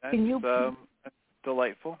right, that's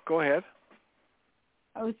delightful. Go ahead.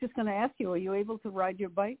 I was just going to ask you, are you able to ride your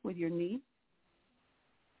bike with your knee?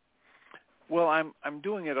 Well, I'm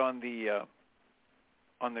doing it on the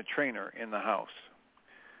trainer in the house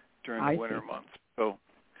during the winter months. So,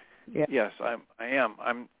 yeah. Yes, I am.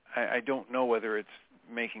 I don't know whether it's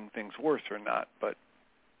making things worse or not, but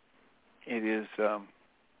it is an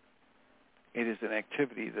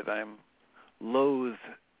activity that I'm loath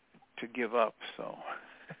to give up. So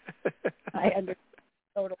I understand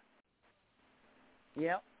totally.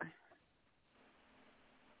 Yep.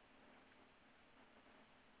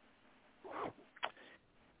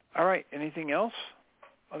 All right. Anything else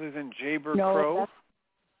other than Jaber No, Crow?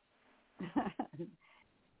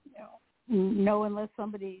 No, unless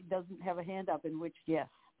somebody doesn't have a hand up, in which, yes.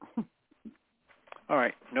 All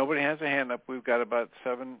right. Nobody has a hand up. We've got about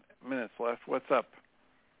 7 minutes left. What's up?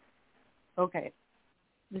 Okay.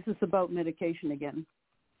 This is about medication again.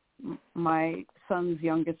 My son's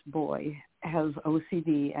youngest boy has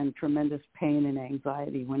OCD and tremendous pain and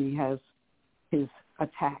anxiety when he has his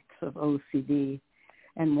attacks of OCD.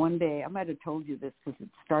 And one day, I might have told you this because it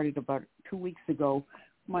started about 2 weeks ago,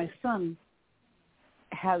 my son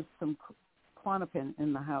has some Klonopin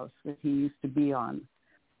in the house that he used to be on.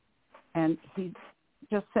 And he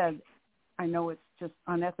just said, I know it's just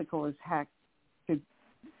unethical as heck to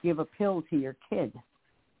give a pill to your kid,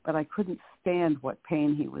 but I couldn't stand what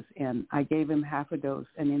pain he was in. I gave him half a dose,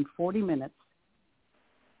 and in 40 minutes,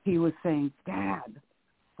 he was saying, Dad,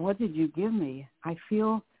 what did you give me? I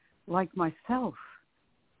feel like myself.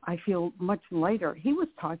 I feel much lighter. He was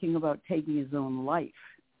talking about taking his own life.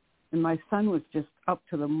 And my son was just up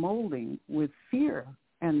to the molding with fear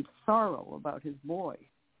and sorrow about his boy.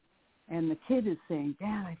 And the kid is saying,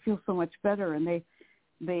 Dad, I feel so much better. And they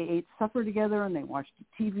ate supper together and they watched a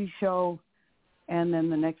TV show. And then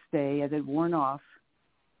the next day it had worn off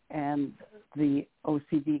and the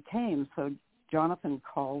OCD came. So Jonathan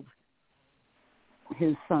called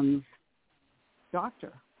his son's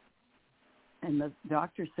doctor. And the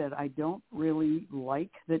doctor said, I don't really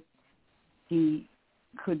like that he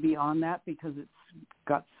could be on that because it's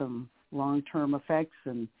got some long-term effects.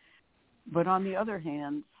 But on the other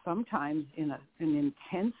hand, sometimes in an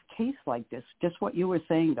intense case like this, just what you were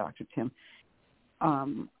saying, Dr. Tim,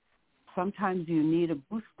 sometimes you need a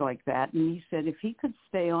boost like that. And he said if he could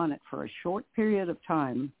stay on it for a short period of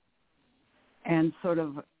time and sort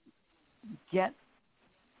of get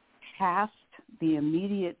past the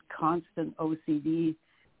immediate constant OCD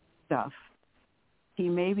stuff, he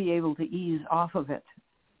may be able to ease off of it,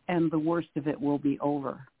 and the worst of it will be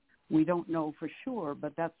over. We don't know for sure,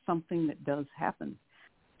 but that's something that does happen.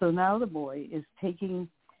 So now the boy is taking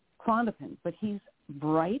Klonopin, but he's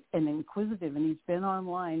bright and inquisitive, and he's been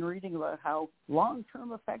online reading about how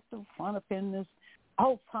long-term effects of Klonopin is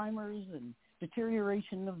Alzheimer's and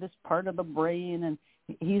deterioration of this part of the brain, and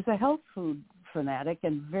he's a health food fanatic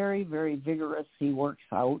and very, very vigorous. He works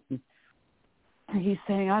out, and he's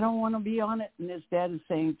saying, I don't want to be on it. And his dad is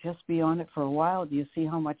saying, just be on it for a while. Do you see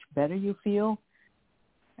how much better you feel?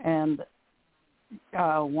 And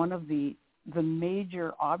one of the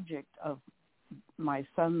major object of my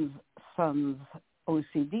son's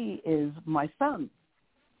OCD is my son.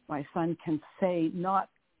 My son can say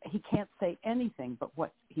he can't say anything but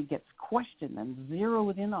what he gets questioned and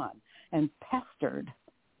zeroed in on and pestered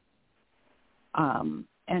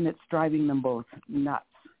and it's driving them both nuts.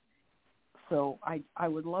 So I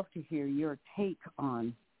would love to hear your take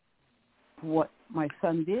on what my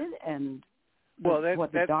son did and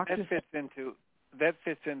what the doctor said. That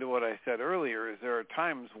fits into what I said earlier, is there are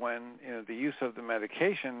times when the use of the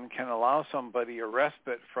medication can allow somebody a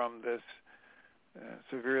respite from this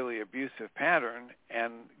severely abusive pattern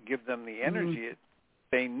and give them the energy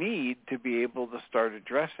they need to be able to start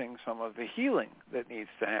addressing some of the healing that needs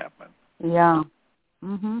to happen. Yeah.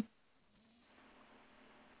 Mm-hmm.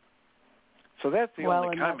 So that's the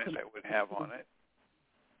only comment I would have on it.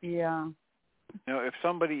 Yeah. If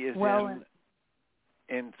somebody is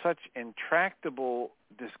in such intractable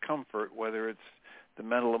discomfort, whether it's the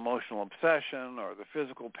mental emotional obsession or the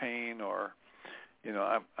physical pain or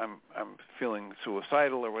I'm feeling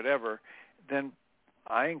suicidal or whatever, then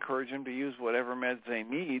I encourage them to use whatever meds they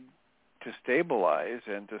need to stabilize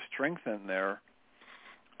and to strengthen their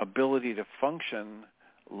ability to function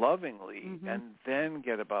lovingly, and then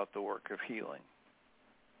get about the work of healing.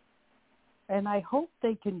 And I hope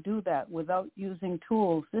they can do that without using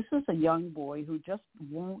tools. This is a young boy who just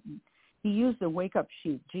won't. He used a wake-up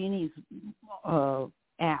sheet, Jeannie's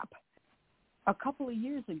app. A couple of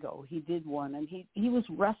years ago, he did one, and he was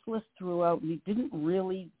restless throughout. He didn't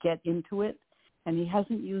really get into it, and he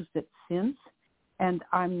hasn't used it since. And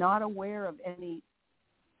I'm not aware of any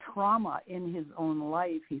trauma in his own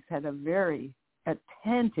life. He's had a very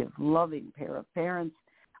attentive, loving pair of parents,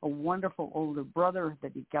 a wonderful older brother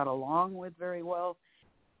that he got along with very well.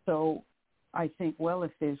 So I think, well, if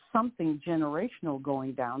there's something generational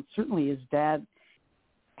going down, certainly his dad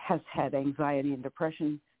has had anxiety and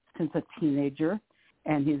depression since a teenager,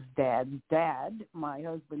 and his dad's dad, my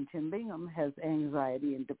husband Tim Bingham, has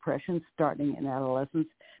anxiety and depression starting in adolescence.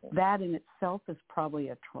 That in itself is probably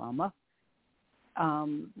a trauma.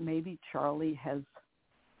 Maybe Charlie has,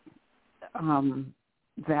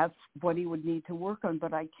 that's what he would need to work on,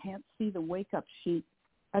 but I can't see the wake-up sheet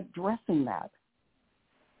addressing that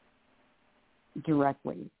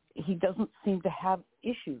directly. He doesn't seem to have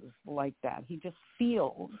issues like that. He just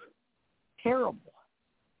feels terrible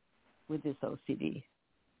with his OCD.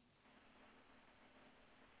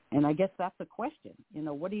 And I guess that's a question.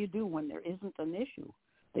 What do you do when there isn't an issue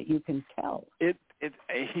that you can tell?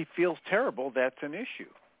 He feels terrible. That's an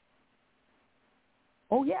issue.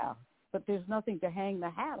 Oh, yeah, but there's nothing to hang the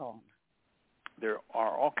hat on. There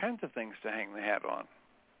are all kinds of things to hang the hat on.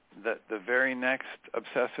 The very next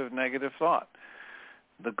obsessive negative thought,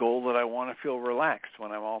 the goal that I want to feel relaxed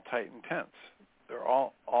when I'm all tight and tense. They're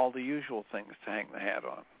all the usual things to hang the hat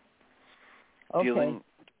on. Okay. Dealing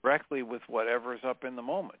directly with whatever's up in the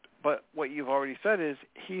moment. But what you've already said is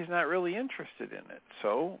he's not really interested in it.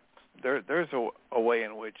 So there's a way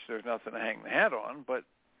in which there's nothing to hang the hat on, but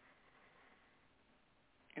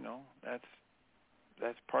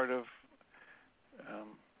that's part of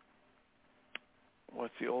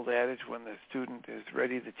what's the old adage, when the student is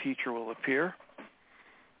ready, the teacher will appear.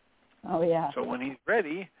 Oh, yeah. So when he's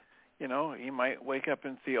ready, he might wake up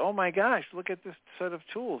and see, oh, my gosh, look at this set of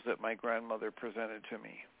tools that my grandmother presented to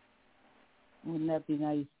me. Wouldn't that be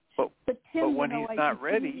nice? But Tim, when he's not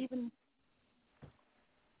ready...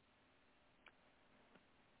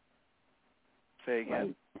 Say again.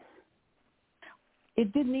 Right.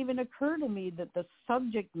 It didn't even occur to me that the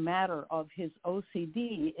subject matter of his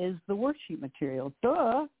OCD is the worksheet material.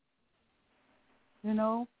 Duh.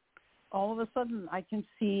 All of a sudden I can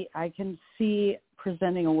see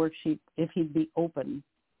presenting a worksheet if he'd be open.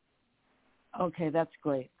 Okay, that's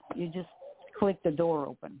great. You just click the door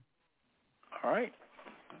open. All right.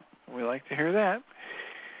 We like to hear that.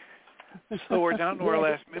 So we're down to our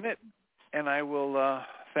last minute, and I will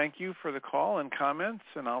thank you for the call and comments,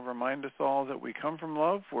 and I'll remind us all that we come from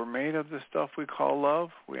love. We're made of the stuff we call love.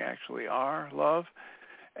 We actually are love,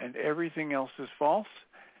 and everything else is false.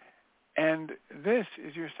 And this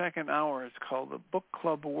is your second hour. It's called the Book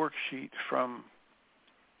Club Worksheet from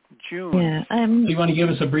June. Yeah. Do you want to give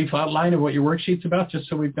us a brief outline of what your worksheet's about, just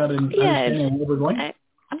so we've got an understanding of where we're going?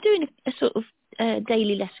 I'm doing a sort of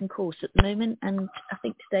daily lesson course at the moment, and I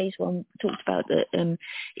think today's one talked about that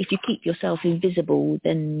if you keep yourself invisible,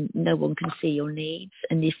 then no one can see your needs,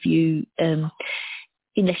 and if you,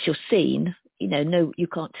 unless you're seen, you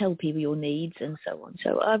can't tell people your needs, and so on.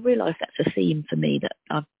 So I realise that's a theme for me,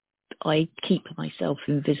 that I keep myself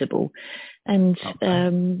invisible, and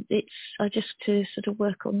it's I just to sort of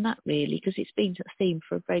work on that really, because it's been a theme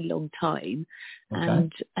for a very long time,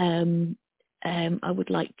 and I would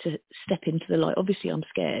like to step into the light. Obviously, I'm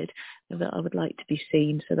scared, but I would like to be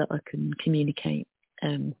seen so that I can communicate,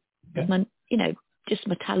 my, just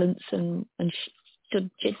my talents and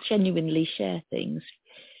genuinely share things.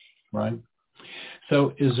 Right.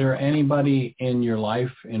 So is there anybody in your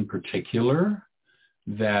life in particular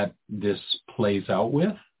that this plays out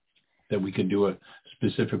with, that we could do a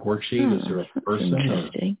specific worksheet? Is there a person?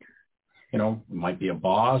 Interesting. Or, it might be a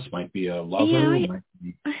boss, might be a lover. Yeah,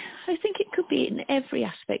 I think it could be in every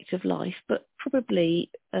aspect of life, but probably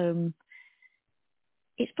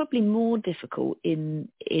it's probably more difficult in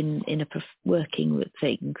a working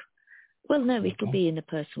thing. Well, no, it could be in a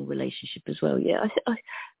personal relationship as well. Yeah,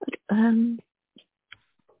 I'm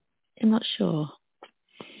not sure.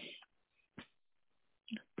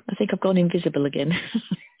 I think I've gone invisible again.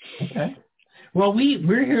 Okay. Well,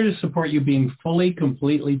 we're here to support you being fully,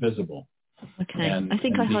 completely visible. Okay. I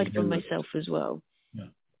think I hide from myself as well. Yeah.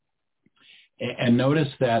 And notice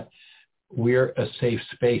that we're a safe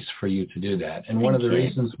space for you to do that. And one of the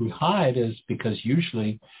reasons we hide is because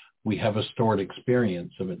usually we have a stored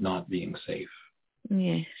experience of it not being safe.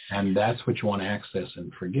 Yes. And that's what you want to access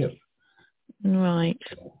and forgive. Right.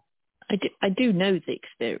 So, I do know the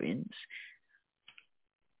experience.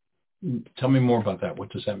 Tell me more about that. What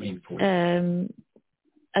does that mean for you?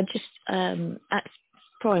 I just, at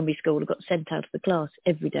primary school, I got sent out of the class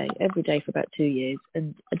every day for about 2 years.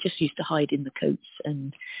 And I just used to hide in the coats.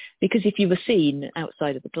 And because if you were seen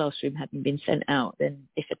outside of the classroom having been sent out, then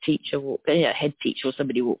if a teacher, head teacher or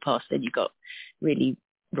somebody walked past, then you got really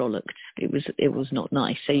rollicked. It was not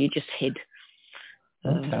nice. So you just hid.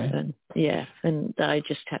 Okay. And I'll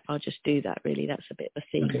just do that, really. That's a bit of a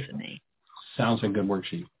theme for me. Sounds like a good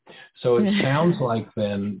worksheet. So it sounds like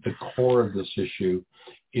then the core of this issue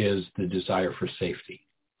is the desire for safety.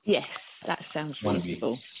 Yes, that sounds reasonable.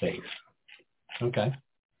 Want to be safe. Okay.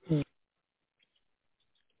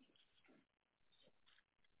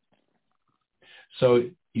 So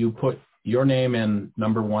you put your name in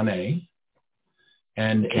number 1A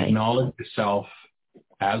and acknowledge yourself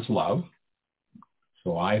as love.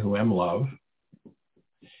 So I, who am love,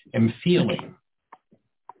 am feeling. Okay.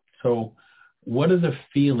 So what are the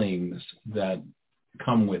feelings that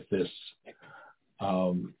come with this?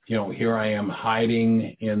 Here I am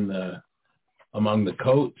hiding among the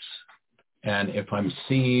coats, and if I'm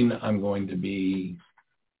seen, I'm going to be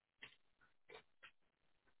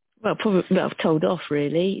probably told off,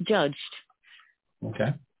 really, judged.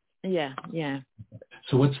 Okay. Yeah.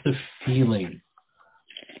 So what's the feeling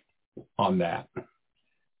on that?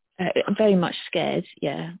 Very much scared,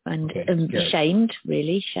 and scared. Ashamed,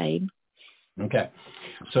 really, shame. Okay.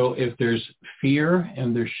 So if there's fear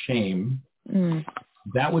and there's shame,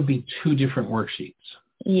 that would be two different worksheets.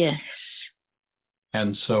 Yes.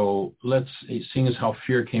 And so seeing as how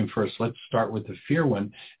fear came first, let's start with the fear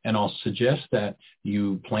one. And I'll suggest that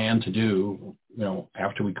you plan to do,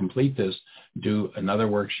 after we complete this, do another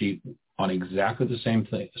worksheet on exactly the same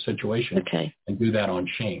situation. Okay. And do that on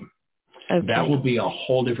shame. Okay. That will be a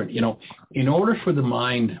whole different, in order for the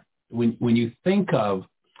mind, when you think of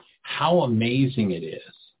how amazing it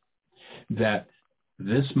is that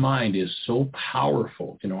this mind is so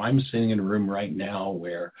powerful. I'm sitting in a room right now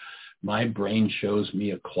where my brain shows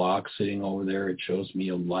me a clock sitting over there. It shows me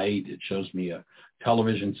a light. It shows me a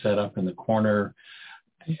television set up in the corner.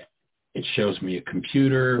 It shows me a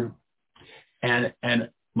computer. And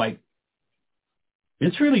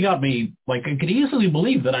it's really got me, I could easily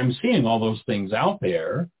believe that I'm seeing all those things out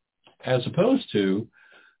there, as opposed to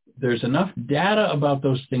there's enough data about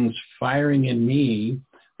those things firing in me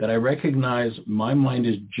that I recognize my mind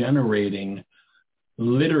is generating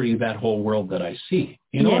literally that whole world that I see.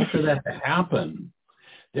 In order for that to happen,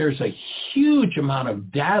 there's a huge amount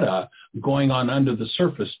of data going on under the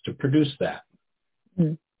surface to produce that.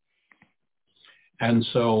 Mm. And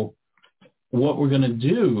so what we're going to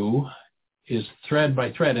do is thread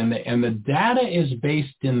by thread, and the data is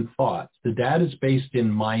based in thoughts. The data is based in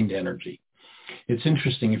mind energy. It's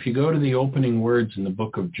interesting. If you go to the opening words in the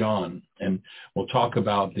book of John, and we'll talk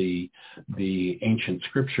about the ancient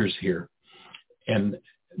scriptures here, and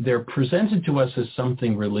they're presented to us as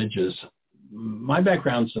something religious. My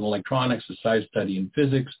background's in electronics, a science study in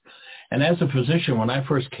physics, and as a physician, when I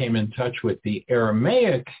first came in touch with the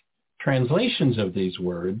Aramaic translations of these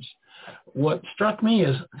words, what struck me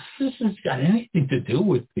is this has got anything to do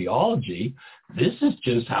with theology. This is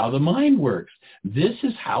just how the mind works. This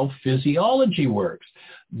is how physiology works.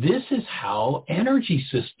 This is how energy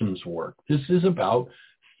systems work. This is about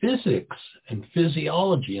physics and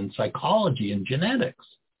physiology and psychology and genetics.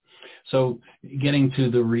 So getting to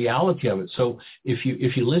the reality of it. So if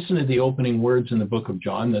you listen to the opening words in the book of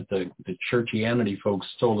John that the churchianity folks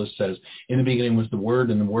told us says, in the beginning was the Word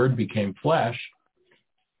and the Word became flesh,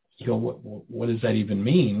 you go, what does that even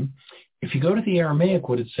mean? If you go to the Aramaic,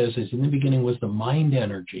 what it says is in the beginning was the mind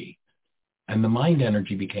energy, and the mind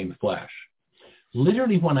energy became flesh.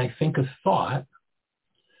 literally when I think a thought,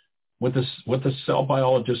 what the cell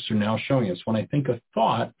biologists are now showing us, when I think a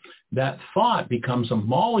thought, that thought becomes a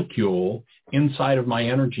molecule inside of my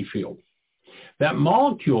energy field. That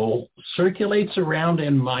molecule circulates around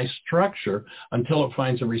in my structure until it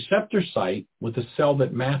finds a receptor site with a cell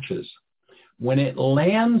that matches. When it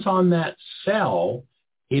lands on that cell,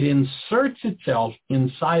 it inserts itself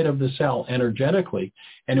inside of the cell energetically.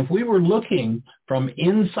 And if we were looking from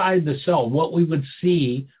inside the cell, what we would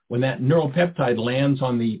see when that neuropeptide lands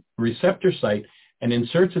on the receptor site and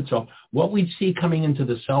inserts itself, what we'd see coming into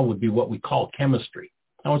the cell would be what we call chemistry.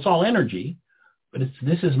 Now, it's all energy, but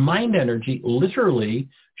this is mind energy literally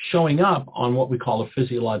showing up on what we call a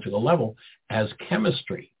physiological level as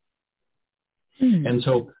chemistry. And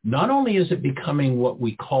so not only is it becoming what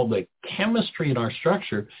we call the chemistry in our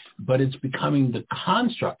structure, but it's becoming the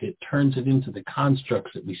construct. It turns it into the constructs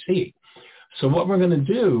that we see. So what we're going to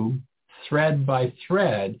do, thread by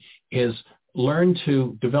thread, is learn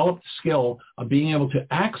to develop the skill of being able to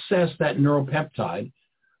access that neuropeptide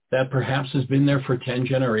that perhaps has been there for 10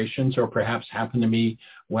 generations, or perhaps happened to me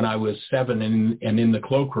when I was 7 and in the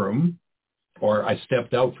cloakroom, or I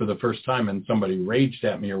stepped out for the first time and somebody raged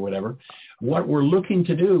at me or whatever. What we're looking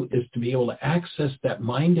to do is to be able to access that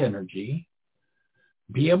mind energy,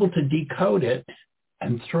 be able to decode it,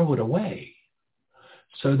 and throw it away.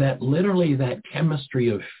 So that literally that chemistry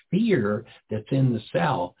of fear that's in the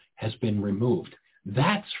cell has been removed.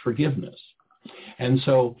 That's forgiveness. And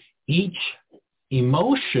so each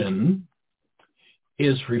emotion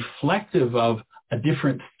is reflective of a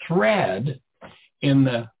different thread in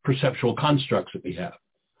the perceptual constructs that we have.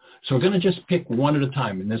 So we're going to just pick one at a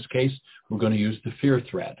time. In this case, we're going to use the fear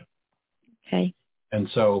thread. Okay. And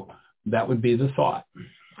so that would be the thought.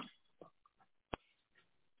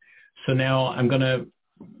 So now I'm going to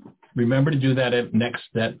remember to do that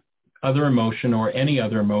that other emotion or any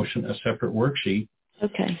other emotion, a separate worksheet.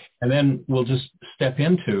 Okay. And then we'll just step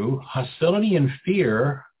into hostility and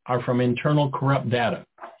fear are from internal corrupt data.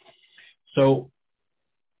 So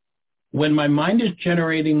when my mind is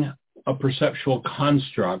generating a perceptual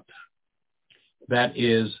construct that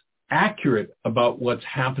is accurate about what's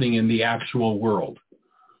happening in the actual world,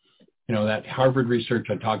 that Harvard research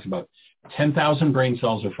I talked about, 10,000 brain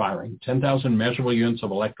cells are firing, 10,000 measurable units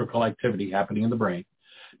of electrical activity happening in the brain,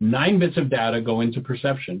 9 bits of data go into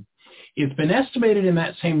perception. It's been estimated in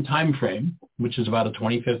that same time frame, which is about a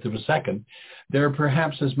 25th of a second, there are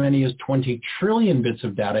perhaps as many as 20 trillion bits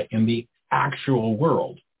of data in the actual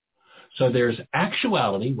world. So there's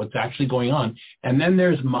actuality, what's actually going on, and then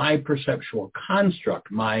there's my perceptual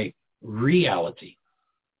construct, my reality.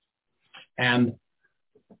 And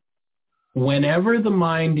whenever the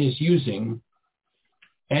mind is using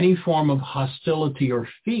any form of hostility or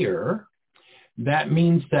fear, that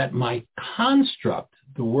means that my construct,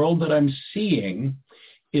 the world that I'm seeing,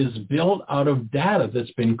 is built out of data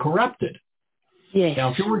that's been corrupted. Yes.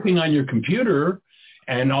 Now, if you're working on your computer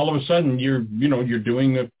and all of a sudden you're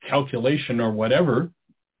doing a calculation or whatever,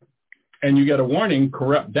 and you get a warning,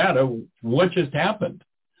 corrupt data, what just happened?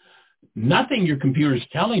 Nothing your computer is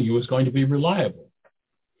telling you is going to be reliable.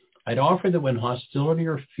 I'd offer that when hostility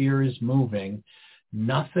or fear is moving,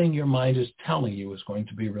 nothing your mind is telling you is going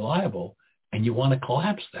to be reliable, and you want to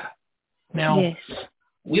collapse that. Now, yes.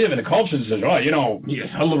 We live in a culture that says,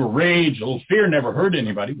 a little rage, a little fear never hurt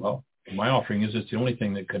anybody. Well, my offering is it's the only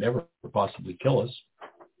thing that could ever possibly kill us,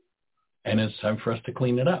 and it's time for us to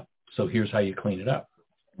clean it up. So here's how you clean it up.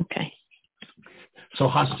 Okay. So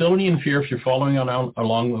hostility and fear, if you're following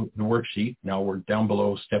along the worksheet, now we're down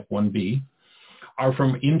below step 1B, are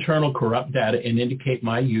from internal corrupt data and indicate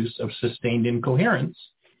my use of sustained incoherence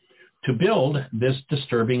to build this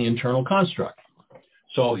disturbing internal construct.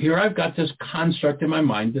 So here I've got this construct in my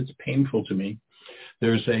mind that's painful to me.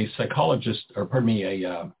 There's a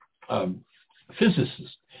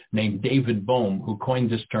physicist named David Bohm who coined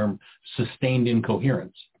this term sustained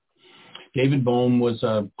incoherence. David Bohm was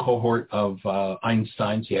a cohort of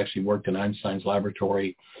Einstein's. He actually worked in Einstein's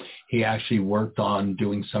laboratory. He actually worked on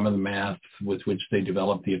doing some of the math with which they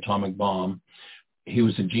developed the atomic bomb. He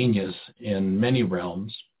was a genius in many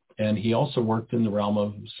realms, and he also worked in the realm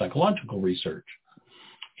of psychological research.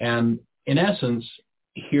 And in essence,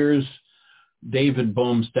 here's David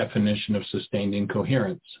Bohm's definition of sustained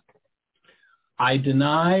incoherence. I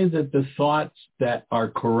deny that the thoughts that are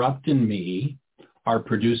corrupt in me are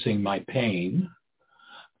producing my pain.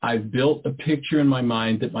 I've built a picture in my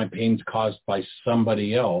mind that my pain's caused by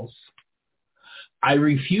somebody else. I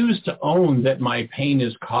refuse to own that my pain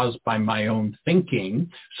is caused by my own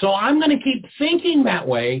thinking, so I'm going to keep thinking that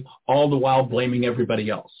way, all the while blaming everybody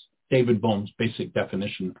else. David Bohm's basic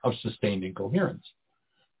definition of sustained incoherence.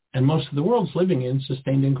 And most of the world's living in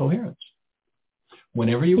sustained incoherence.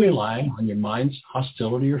 Whenever you rely on your mind's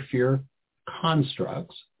hostility or fear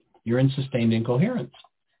constructs, you're in sustained incoherence.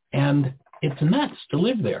 And it's nuts to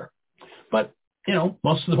live there. But,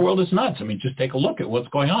 most of the world is nuts. I mean, just take a look at what's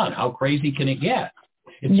going on. How crazy can it get?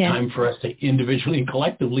 It's time for us to individually and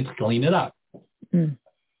collectively clean it up. Mm.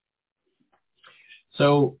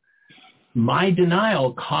 So my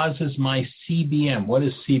denial causes my CBM. What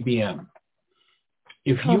is CBM?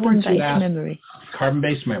 If you were to ask memory.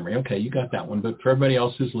 Carbon-based memory. Okay, you got that one. But for everybody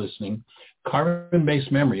else who's listening,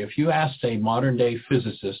 carbon-based memory, if you asked a modern-day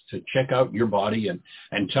physicist to check out your body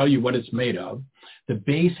and tell you what it's made of, the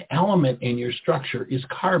base element in your structure is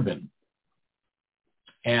carbon.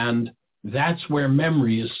 And that's where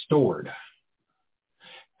memory is stored.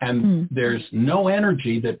 And there's no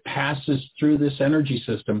energy that passes through this energy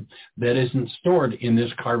system that isn't stored in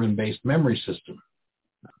this carbon-based memory system.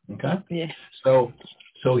 Okay? Yeah.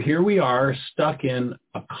 So here we are stuck in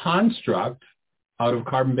a construct out of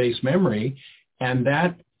carbon-based memory, and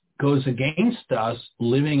that goes against us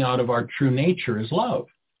living out of our true nature as love.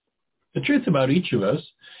 The truth about each of us,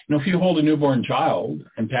 if you hold a newborn child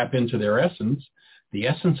and tap into their essence, the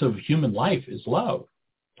essence of human life is love.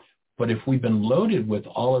 But if we've been loaded with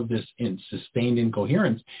all of this sustained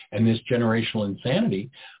incoherence and this generational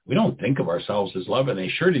insanity, we don't think of ourselves as love, and they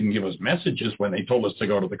sure didn't give us messages when they told us to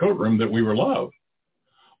go to the coat room that we were love.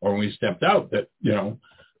 Or when we stepped out that,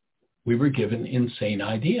 we were given insane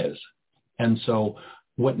ideas. And so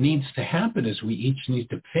what needs to happen is we each need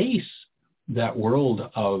to face that world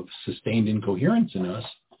of sustained incoherence in us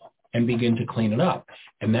and begin to clean it up.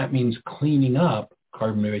 And that means cleaning up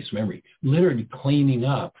carbon-based memory, literally cleaning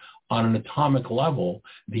up on an atomic level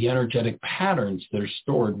the energetic patterns that are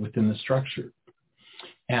stored within the structure.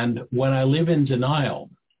 And when I live in denial,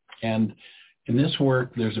 and in this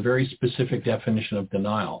work, there's a very specific definition of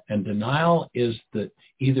denial. And denial is that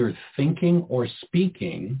either thinking or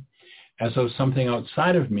speaking as though something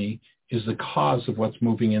outside of me is the cause of what's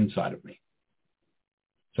moving inside of me.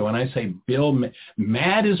 So when I say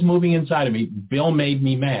mad is moving inside of me, Bill made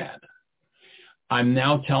me mad. I'm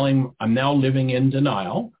now living in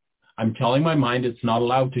denial. I'm telling my mind it's not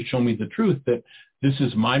allowed to show me the truth that this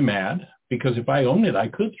is my mad, because if I own it, I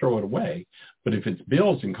could throw it away. But if it's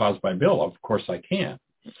Bill's and caused by Bill, of course I can't.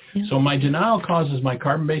 Yeah. So my denial causes my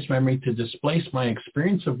carbon-based memory to displace my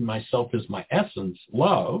experience of myself as my essence,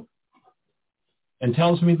 love, and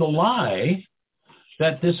tells me the lie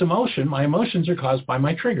that my emotions are caused by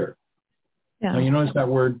my trigger. Yeah. Now, you notice that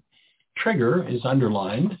word trigger is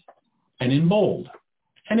underlined and in bold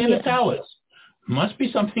and in italics. Must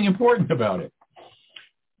be something important about it.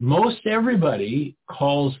 Most everybody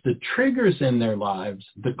calls the triggers in their lives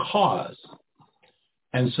the cause.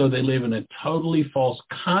 And so they live in a totally false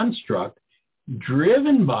construct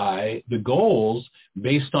driven by the goals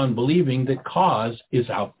based on believing that cause is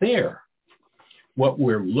out there. What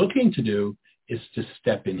we're looking to do is to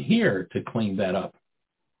step in here to clean that up,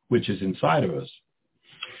 which is inside of us.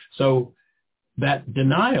 So that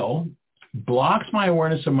denial blocks my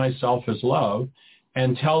awareness of myself as love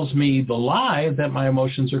and tells me the lie that my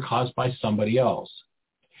emotions are caused by somebody else.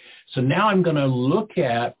 So now I'm going to look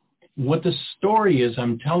at what the story is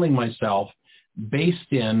I'm telling myself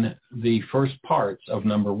based in the first parts of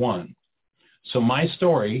number one. So my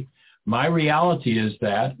story, my reality is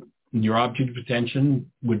that your object of attention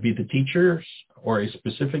would be the teachers or a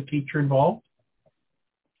specific teacher involved?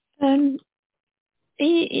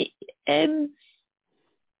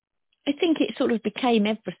 I think it sort of became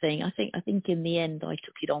everything. I think in the end I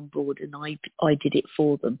took it on board and I did it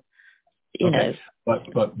for them. You know.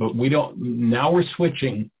 But we don't. Now we're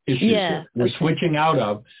switching issues. Yeah, we're switching out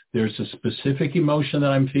of. There's a specific emotion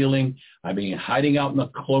that I'm feeling. I've been hiding out in the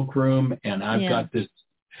cloakroom, and I've got this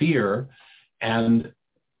fear. And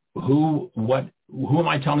who am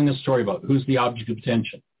I telling this story about? Who's the object of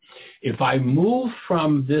attention? If I move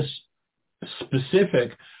from this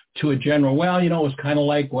specific to a general, well, it was kind of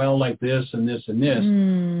like this and this and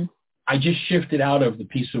this. I just shifted out of the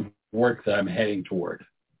piece of work that I'm heading toward.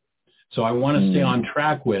 So I want to stay on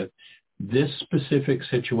track with this specific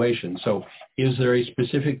situation. So is there a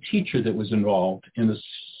specific teacher that was involved in the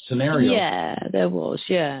scenario? Yeah, there was,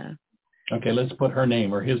 yeah. Okay, let's put her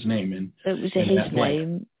name or his name in. It was his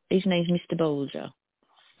name. His name's Mr. Bolger.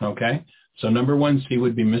 Okay, so number 1C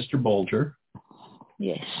would be Mr. Bolger.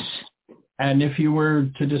 Yes. And if you were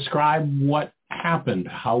to describe what happened,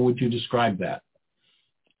 how would you describe that?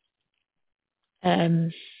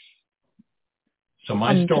 So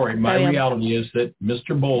my story, my reality is that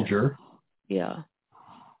Mr. Bolger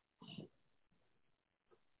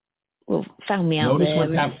found me out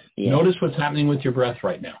there. Notice what's happening with your breath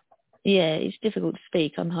right now. Yeah, it's difficult to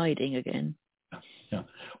speak. I'm hiding again. Yeah.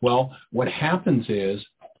 Well, what happens is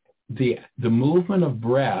the movement of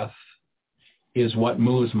breath is what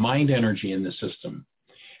moves mind energy in the system.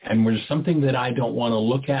 And there's something that I don't want to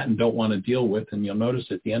look at and don't want to deal with. And you'll notice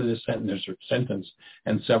at the end of this sentence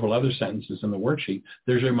and several other sentences in the worksheet,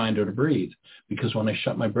 there's a reminder to breathe. Because when I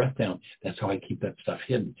shut my breath down, that's how I keep that stuff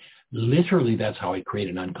hidden. Literally, that's how I create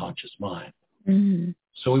an unconscious mind. Mm-hmm.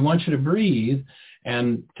 So we want you to breathe.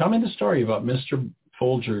 And tell me the story about Mr.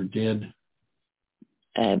 Folger did.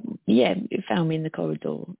 It found me in the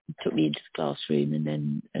corridor, took me into the classroom, and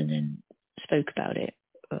then spoke about it.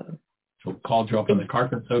 So called you up on the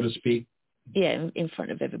carpet, so to speak? Yeah, in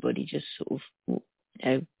front of everybody, just sort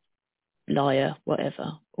of, liar,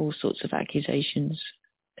 whatever, all sorts of accusations.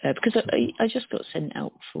 Because I just got sent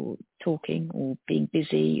out for talking or being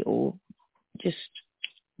busy or just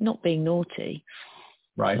not being naughty.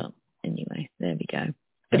 Right. But anyway, there we go.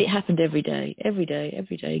 But it happened every day,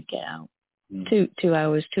 get out. 2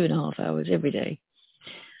 hours, 2.5 hours every day.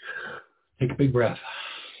 Take a big breath.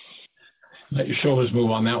 Let your shoulders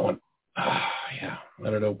move on that one. Yeah,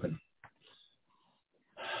 let it open.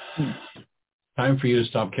 Time for you to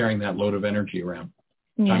stop carrying that load of energy around.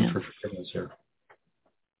 Time for forgiveness here.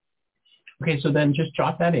 Okay, so then just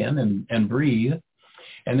jot that in and breathe.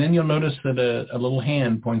 And then you'll notice that a little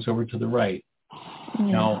hand points over to the right. Yeah.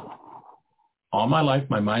 Now, all my life,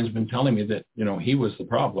 my mind's been telling me that, he was the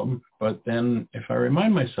problem. But then if I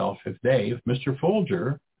remind myself, if Mr.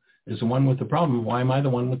 Folger is the one with the problem, why am I the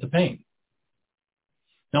one with the pain?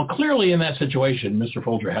 Now, clearly in that situation, Mr.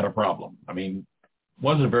 Folger had a problem. I mean,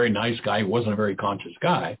 wasn't a very nice guy, wasn't a very conscious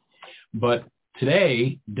guy. But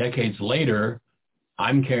today, decades later,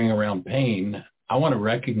 I'm carrying around pain. I want to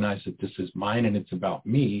recognize that this is mine and it's about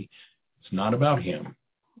me. It's not about him.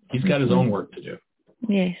 He's got his own work to do.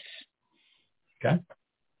 Yes. Okay.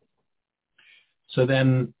 So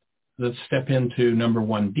then let's step into number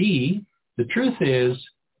 1D. The truth is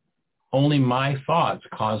only my thoughts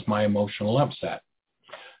cause my emotional upset.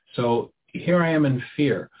 So here I am in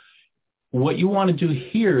fear. What you want to do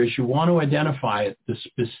here is you want to identify the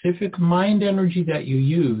specific mind energy that you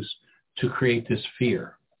use to create this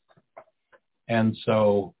fear. And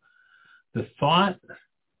so the thought,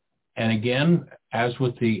 and again, as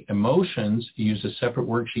with the emotions, you use a separate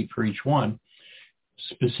worksheet for each one,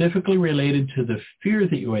 specifically related to the fear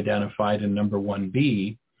that you identified in number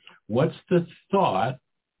 1B, what's the thought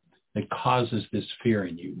that causes this fear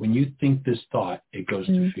in you? When you think this thought, it goes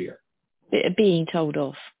to fear. Being told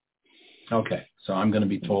off. Okay, so I'm going to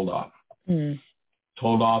be told off.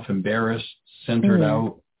 Told off, embarrassed, centered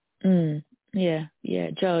out. Yeah,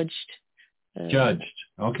 judged. Judged,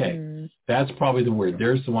 okay. That's probably the word.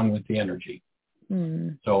 There's the one with the energy.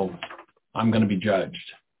 So I'm going to be judged.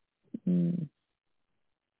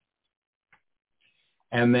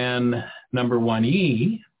 And then number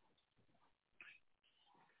 1E,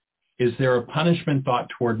 is there a punishment thought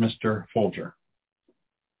toward Mr. Folger?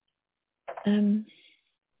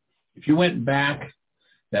 If you went back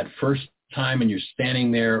that first time and you're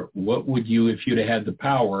standing there, what would you, if you'd have had the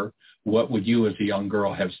power, what would you as a young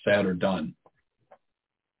girl have said or done?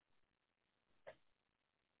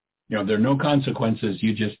 There are no consequences.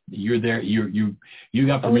 You're there. You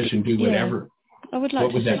got permission to do whatever. I would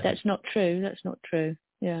like to say that's not true. That's not true.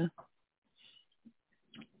 Yeah.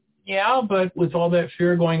 Yeah, but with all that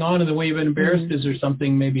fear going on and the way you've been embarrassed, is there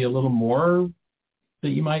something maybe a little more that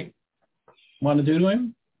you might want to do to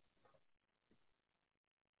him?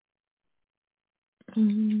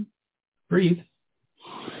 Breathe.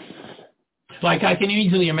 Like I can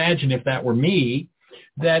easily imagine if that were me,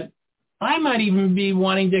 that I might even be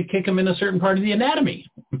wanting to kick him in a certain part of the anatomy.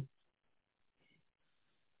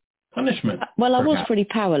 Punishment. Well, I was pretty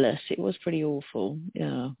powerless. It was pretty awful.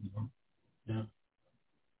 Yeah. Yeah.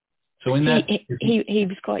 So in that, he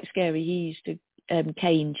was quite scary. He used to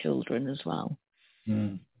cane children as well.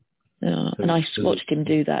 And I watched him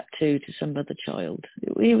do that too to some other child.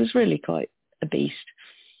 He was really quite a beast.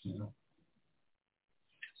 Yeah.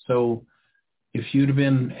 So if you'd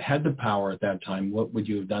have had the power at that time, what would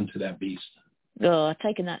you have done to that beast? I'd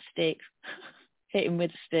taken that stick, hit him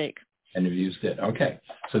with a stick. And have used it. Okay.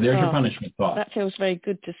 So there's your punishment thought. That feels very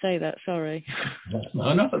good to say that. Sorry.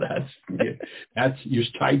 No, that's you're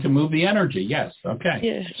trying to move the energy. Yes. Okay.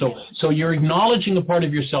 Yeah. So you're acknowledging a part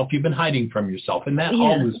of yourself you've been hiding from yourself, and that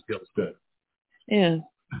always feels good. Yeah.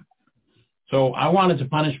 So I wanted to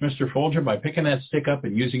punish Mr. Folger by picking that stick up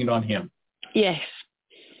and using it on him. Yes.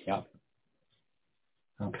 Yeah.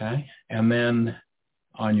 Okay. And then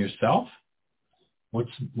on yourself, was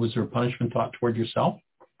there a punishment thought toward yourself?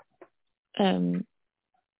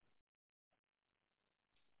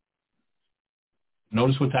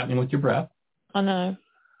 Notice what's happening with your breath. I know.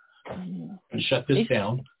 And shut this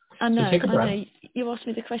down. I know. So take a breath. I know. You ask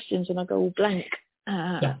me the questions and I go all blank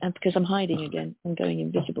and because I'm hiding again. I'm going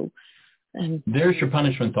invisible. There's your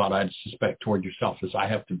punishment thought, I'd suspect, toward yourself, is I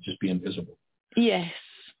have to just be invisible. Yes.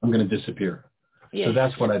 I'm going to disappear. Yes. So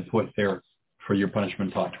that's what I'd put there for your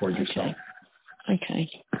punishment thought toward yourself. Okay.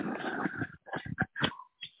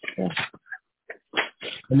 Yeah.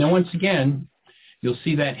 And then once again, you'll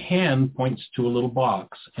see that hand points to a little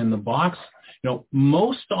box. And the box,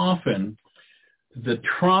 most often the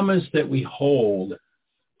traumas that we hold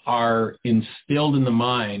are instilled in the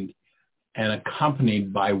mind and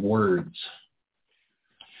accompanied by words.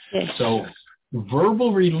 Yes. So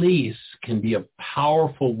verbal release can be a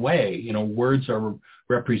powerful way. Words are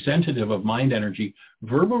representative of mind energy.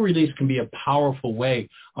 Verbal release can be a powerful way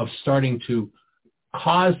of starting to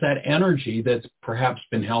cause that energy that's perhaps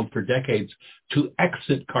been held for decades to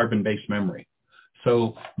exit carbon-based memory.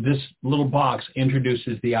 So this little box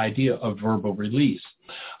introduces the idea of verbal release.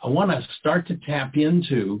 I want to start to tap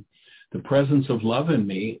into the presence of love in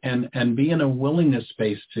me and be in a willingness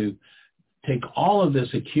space to take all of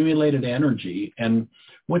this accumulated energy. And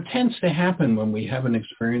what tends to happen when we have an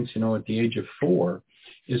experience, at the age of 4,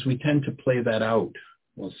 is we tend to play that out.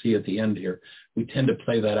 We'll see at the end here. We tend to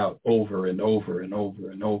play that out over and over and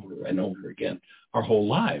over and over and over again our whole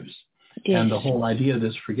lives. Yes. And the whole idea of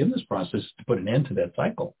this forgiveness process is to put an end to that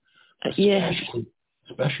cycle,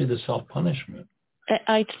 especially the self-punishment.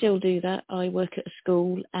 I still do that. I work at a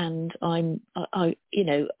school, and I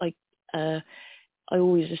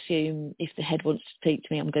always assume if the head wants to speak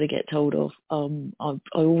to me, I'm going to get told off. I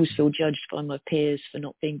always feel judged by my peers for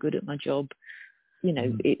not being good at my job.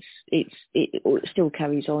 It still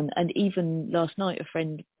carries on. And even last night, a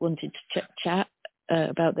friend wanted to chat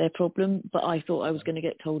about their problem, but I thought I was going to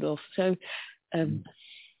get told off. So,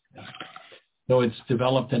 so it's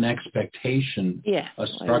developed an expectation, a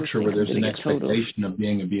structure where there's an expectation of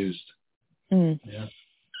being abused. Mm. Yeah.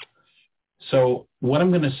 So what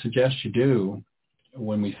I'm going to suggest you do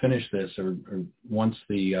when we finish this, or once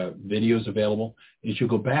the video is available, is you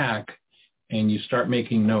go back and you start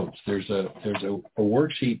making notes. There's a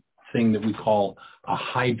worksheet thing that we call a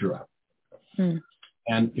hydra. Mm.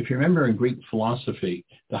 And if you remember in Greek philosophy,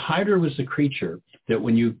 the hydra was the creature that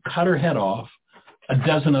when you cut her head off, a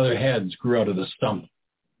dozen other heads grew out of the stump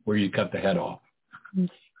where you cut the head off. Mm.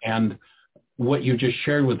 And what you just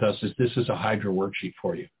shared with us is this is a hydra worksheet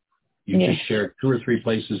for you. You just shared 2 or 3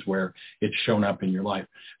 places where it's shown up in your life.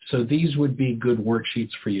 So these would be good worksheets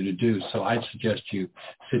for you to do. So I'd suggest you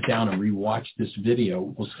sit down and rewatch this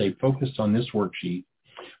video. We'll stay focused on this worksheet,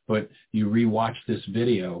 but you rewatch this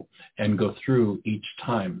video and go through each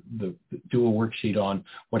time. Do a worksheet on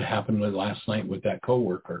what happened last night with that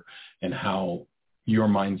coworker and how your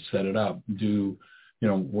mind set it up. Do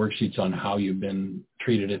worksheets on how you've been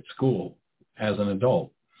treated at school as an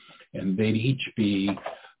adult, and they'd each be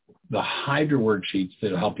the hydra worksheets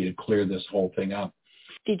that'll help you to clear this whole thing up.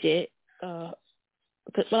 Did it? I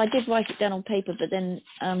did write it down on paper, but then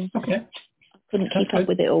I couldn't keep up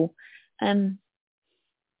with it all.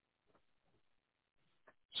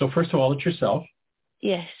 So first of all, it's yourself.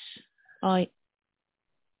 Yes, I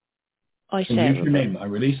and use your name. I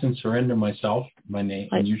release and surrender myself, my name,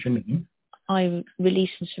 and use your name. I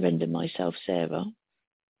release and surrender myself, Sarah,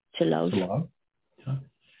 to love. To love. Yeah.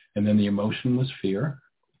 And then the emotion was fear.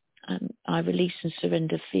 I release and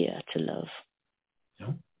surrender fear to love.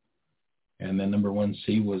 Yeah. And then number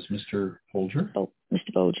 1C was Mr. Bolger. Oh,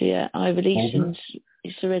 Mr. Bolger, yeah. I release and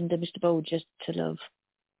surrender Mr. Bolger to love.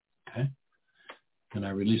 Okay. And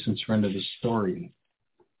I release and surrender the story.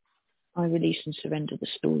 I release and surrender the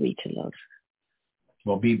story to love.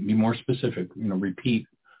 Well, be more specific. Repeat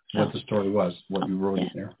what the story was, what you wrote in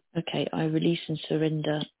there. Okay. I release and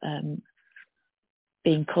surrender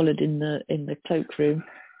being collared in the cloakroom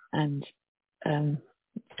and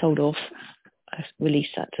told off. I release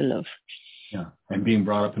that to love. Yeah, and being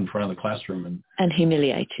brought up in front of the classroom and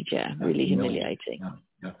humiliated. Yeah, really humiliating.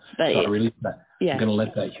 Yeah. But so I release that. Yeah. I'm going to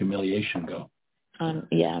let that humiliation go. I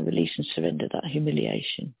release and surrender that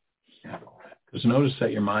humiliation. Yeah, because notice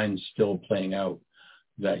that your mind's still playing out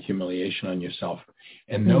that humiliation on yourself,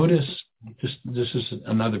 and notice this is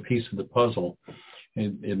another piece of the puzzle.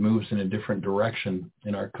 It moves in a different direction.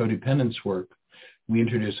 In our codependence work, we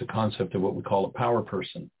introduce a concept of what we call a power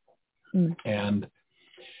person. Mm. And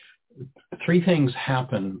 3 things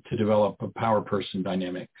happen to develop a power person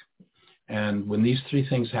dynamic. And when these 3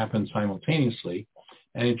 things happen simultaneously,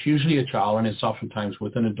 and it's usually a child, and it's oftentimes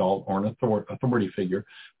with an adult or an authority figure,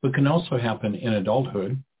 but can also happen in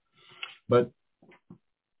adulthood, But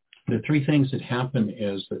the three things that happen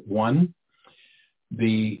is that, one,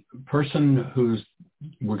 the person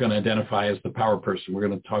we're going to identify as the power person. We're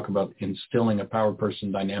going to talk about instilling a power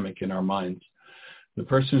person dynamic in our minds. The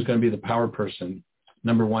person who's going to be the power person,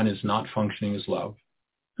 number one, is not functioning as love,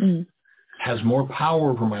 has more power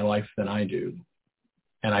over my life than I do,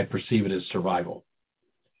 and I perceive it as survival,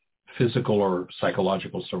 physical or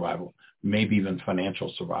psychological survival, maybe even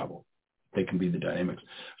financial survival. They can be the dynamics.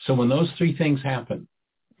 So when those three things happen,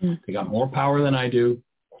 they got more power than I do,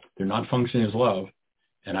 they're not functioning as love,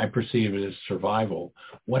 and I perceive it as survival.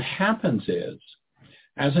 What happens is,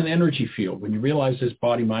 as an energy field, when you realize this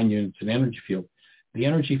body-mind unit's an energy field, the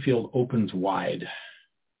energy field opens wide,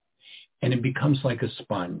 and it becomes like a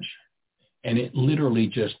sponge, and it literally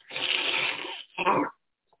just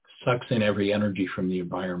sucks in every energy from the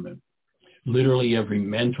environment. Literally every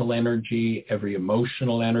mental energy, every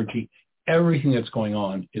emotional energy, everything that's going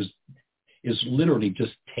on is literally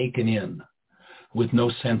just taken in with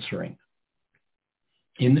no censoring.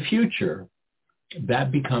 In the future,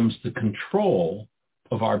 that becomes the control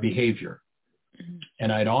of our behavior.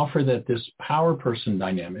 And I'd offer that this power person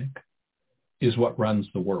dynamic is what runs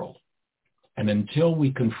the world. And until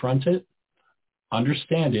we confront it,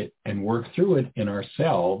 understand it, and work through it in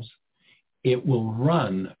ourselves, it will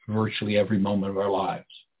run virtually every moment of our lives.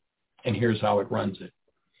 And here's how it runs it.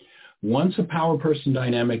 Once a power person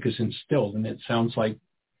dynamic is instilled, and it sounds like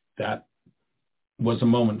that was a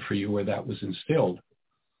moment for you where that was instilled,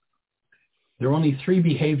 there are only three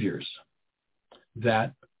behaviors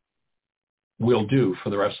that we'll do for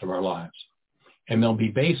the rest of our lives. And they'll be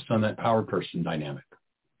based on that power person dynamic.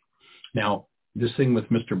 Now, this thing with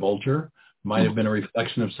Mr. Bulger might have been a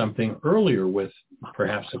reflection of something earlier with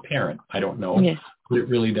perhaps a parent. I don't know. Yes. But it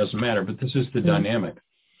really doesn't matter. But this is the dynamic.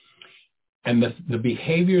 And the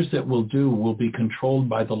behaviors that we'll do will be controlled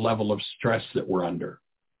by the level of stress that we're under.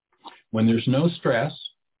 When there's no stress,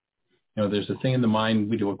 there's a thing in the mind.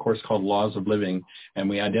 We do a course called Laws of Living, and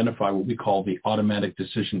we identify what we call the automatic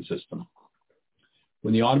decision system.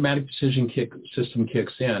 When the automatic decision system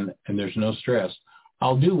kicks in and there's no stress,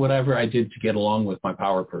 I'll do whatever I did to get along with my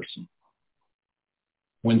power person.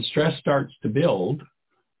 When stress starts to build,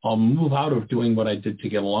 I'll move out of doing what I did to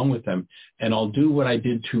get along with them, and I'll do what I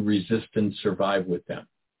did to resist and survive with them.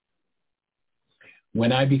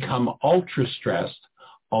 When I become ultra stressed,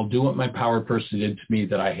 I'll do what my power person did to me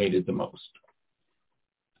that I hated the most.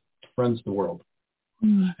 Runs the world.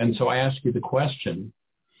 And so I ask you the question,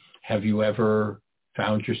 have you ever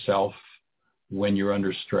found yourself, when you're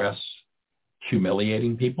under stress,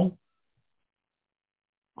 humiliating people?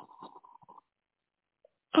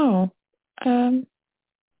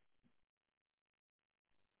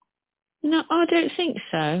 No, I don't think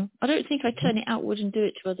so. I don't think I turn it outward and do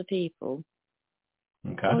it to other people.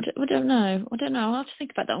 Okay. I don't know. I'll have to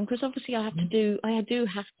think about that one, because obviously I do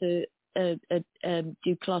have to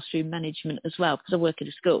do classroom management as well, because I work at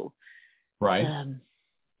a school. Right.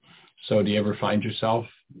 So do you ever find yourself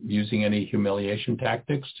using any humiliation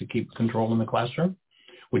tactics to keep control in the classroom?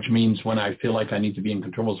 Which means when I feel like I need to be in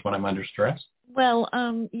control is when I'm under stress? Well,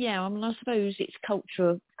 yeah, I suppose it's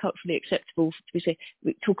culturally acceptable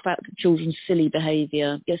we talk about children's silly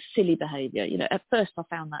behaviour. Yes, silly behaviour. At first I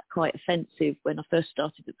found that quite offensive when I first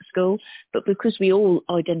started at the school, but because we all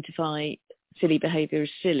identify silly behaviour as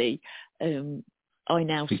silly, I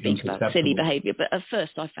now speak about silly behaviour. But at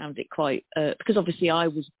first I found it quite, because obviously I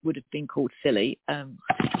would have been called silly,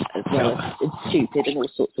 as well as stupid and all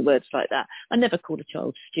sorts of words like that. I never called a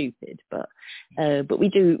child stupid, but we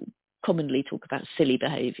do commonly talk about silly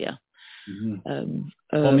behaviour.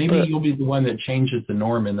 Well, maybe you'll be the one that changes the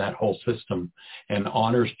norm in that whole system and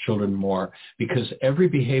honors children more, because every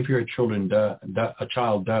behavior a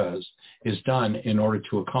child does is done in order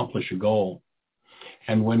to accomplish a goal.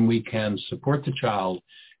 And when we can support the child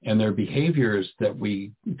and their behaviors that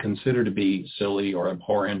we consider to be silly or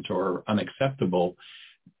abhorrent or unacceptable,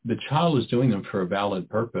 the child is doing them for a valid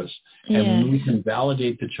purpose. And when we can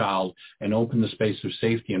validate the child and open the space of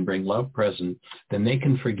safety and bring love present, then they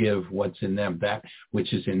can forgive what's in them. That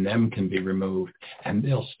which is in them can be removed, and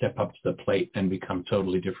they'll step up to the plate and become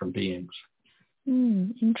totally different beings.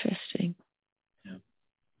 Interesting. Yeah.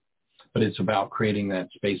 But it's about creating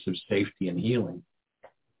that space of safety and healing.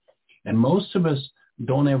 And most of us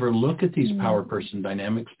don't ever look at these power person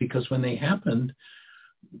dynamics, because when they happened,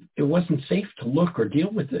 it wasn't safe to look or deal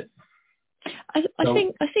with it. I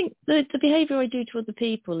think the behaviour I do to other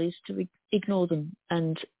people is to ignore them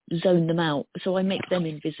and zone them out. So I make them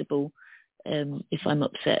invisible if I'm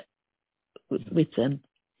upset with them.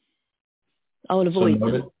 I will avoid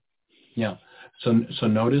them. Yeah. So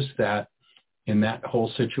notice that in that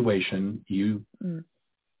whole situation,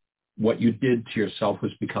 what you did to yourself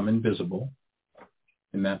was become invisible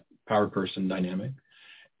in that power person dynamic.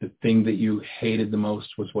 The thing that you hated the most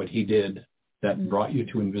was what he did that brought you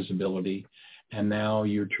to invisibility. And now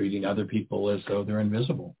you're treating other people as though they're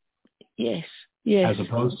invisible. Yes. Yes. As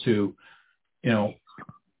opposed to,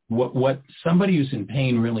 what somebody who's in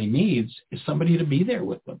pain really needs is somebody to be there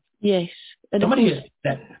with them. Yes. And somebody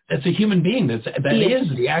that's a human being that yes.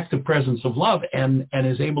 is the active presence of love and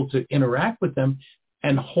is able to interact with them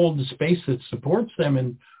and hold the space that supports them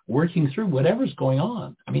in working through whatever's going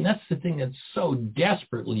on. I mean, that's the thing that's so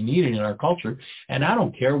desperately needed in our culture. And I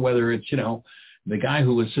don't care whether it's, the guy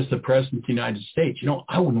who was just the president of the United States.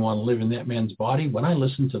 I wouldn't want to live in that man's body. When I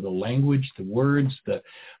listen to the language, the words, the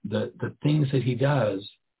things that he does,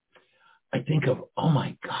 I think of, oh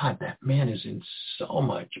my God, that man is in so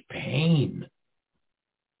much pain.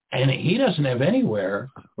 And he doesn't have anywhere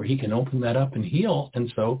where he can open that up and heal.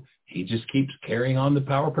 And so he just keeps carrying on the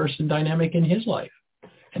power person dynamic in his life.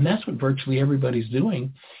 And that's what virtually everybody's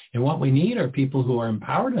doing. And what we need are people who are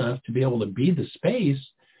empowered enough to be able to be the space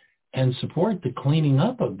and support the cleaning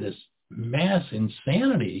up of this mass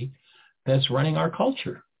insanity that's running our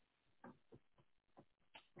culture.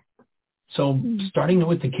 So starting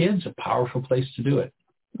with the kids, a powerful place to do it.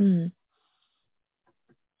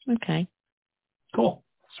 Okay. Cool.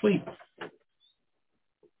 Sweet. All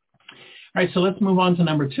right, so let's move on to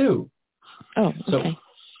number 2. Oh, okay.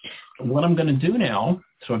 So what I'm going to do now,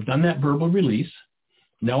 so I've done that verbal release.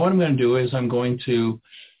 Now what I'm going to do is I'm going to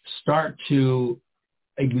start to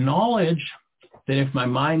acknowledge that if my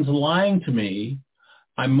mind's lying to me,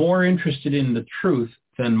 I'm more interested in the truth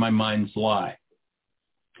than my mind's lie.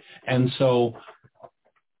 And so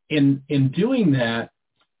in doing that,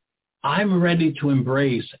 I'm ready to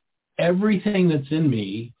embrace everything that's in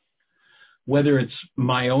me, whether it's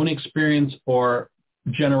my own experience or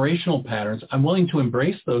generational patterns. I'm willing to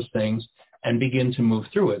embrace those things and begin to move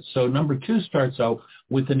through it. So number 2 starts out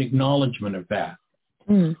with an acknowledgement of that.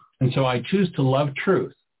 And so I choose to love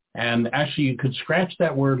truth. And actually, you could scratch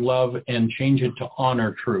that word love and change it to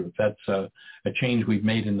honor truth. That's a change we've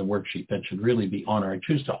made in the worksheet. That should really be honor. I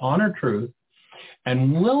choose to honor truth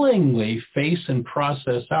and willingly face and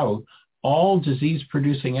process out all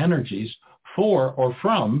disease-producing energies for or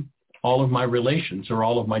from all of my relations or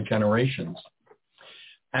all of my generations.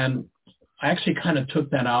 And I actually kind of took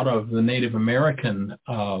that out of the Native American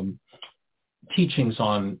teachings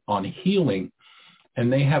on healing.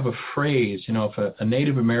 And they have a phrase, if a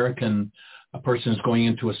Native American person is going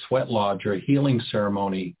into a sweat lodge or a healing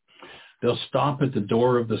ceremony, they'll stop at the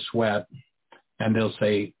door of the sweat and they'll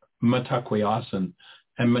say, Matakwiasan.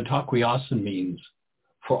 And Matakwiasan means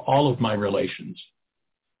for all of my relations.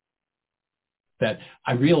 That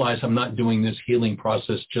I realize I'm not doing this healing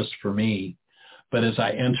process just for me, but as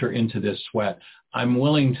I enter into this sweat, I'm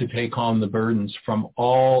willing to take on the burdens from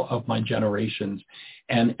all of my generations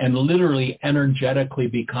and literally energetically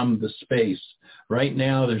become the space. Right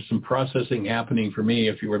now, there's some processing happening for me.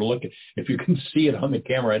 If you were to look at, if you can see it on the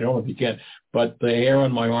camera, I don't know if you can, but the hair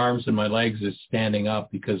on my arms and my legs is standing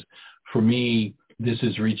up because for me, this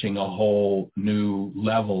is reaching a whole new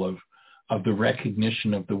level of the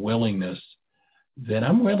recognition of the willingness that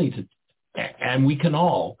I'm ready to, and we can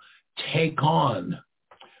all take on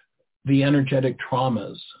the energetic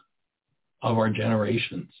traumas of our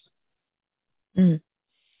generations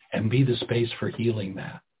and be the space for healing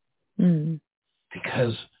that.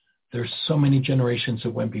 Because there's so many generations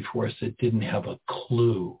that went before us that didn't have a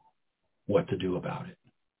clue what to do about it.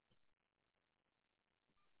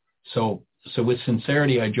 So with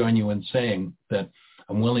sincerity, I join you in saying that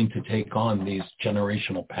I'm willing to take on these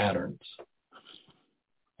generational patterns.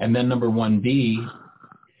 And then number 1B,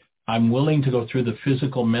 I'm willing to go through the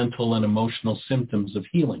physical, mental, and emotional symptoms of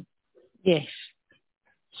healing. Yes.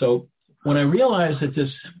 So when I realized that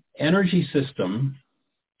this energy system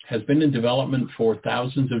has been in development for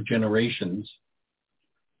thousands of generations,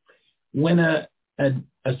 when a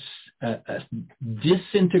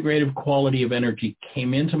disintegrative quality of energy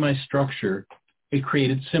came into my structure, it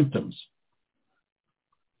created symptoms.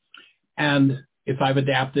 And if I've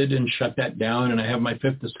adapted and shut that down and I have my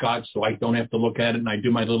fifth of scotch so I don't have to look at it and I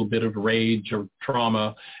do my little bit of rage or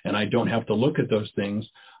trauma and I don't have to look at those things,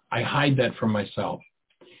 I hide that from myself.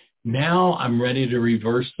 Now I'm ready to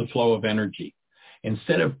reverse the flow of energy.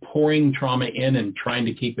 Instead of pouring trauma in and trying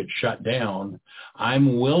to keep it shut down,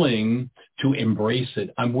 I'm willing to embrace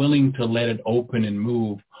it. I'm willing to let it open and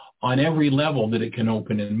move on every level that it can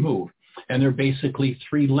open and move. And there are basically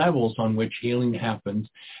 3 levels on which healing happens.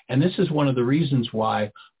 And this is one of the reasons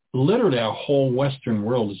why literally our whole Western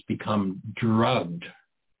world has become drugged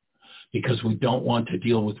because we don't want to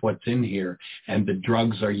deal with what's in here, and the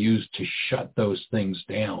drugs are used to shut those things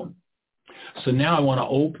down. So now I want to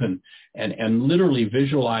open and literally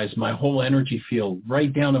visualize my whole energy field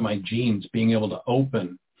right down to my genes being able to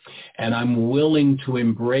open. And I'm willing to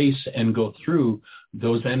embrace and go through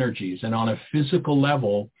those energies. And on a physical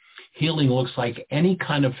level, healing looks like any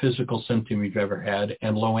kind of physical symptom you've ever had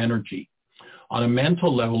and low energy. On a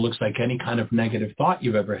mental level, looks like any kind of negative thought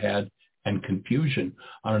you've ever had and confusion.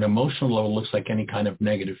 On an emotional level, looks like any kind of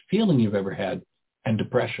negative feeling you've ever had and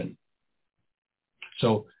depression.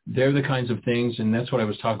 So they're the kinds of things, and that's what I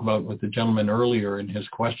was talking about with the gentleman earlier in his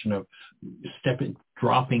question of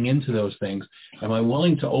dropping into those things. Am I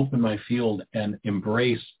willing to open my field and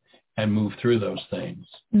embrace and move through those things?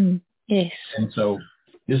 Yes. And so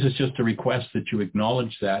this is just a request that you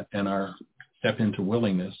acknowledge that and step into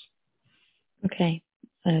willingness. Okay.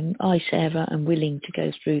 I, Sarah, am willing to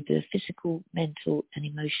go through the physical, mental, and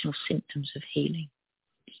emotional symptoms of healing.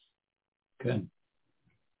 Good.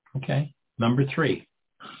 Okay. Number 3.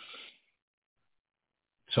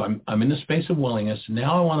 So I'm in the space of willingness.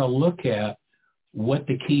 Now I want to look at what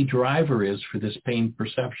the key driver is for this pain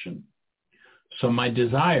perception. So my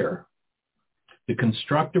desire, the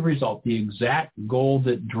constructive result, the exact goal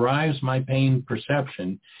that drives my pain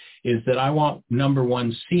perception is that I want, number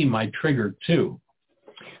 1C, my trigger 2.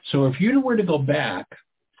 So if you were to go back,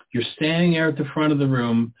 you're standing there at the front of the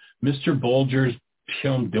room, Mr. Bolger's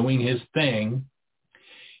doing his thing.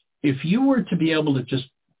 If you were to be able to just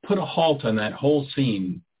put a halt on that whole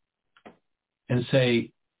scene and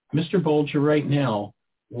say, Mr. Bolger, right now,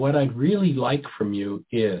 what I'd really like from you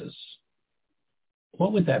is,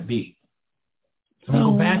 what would that be? I'm going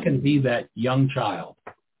to go back and be that young child.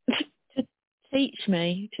 To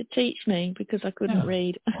teach me, because I couldn't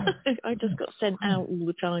read. I just got sent out all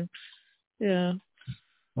the time. Yeah.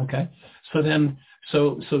 Okay. So then,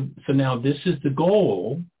 so now this is the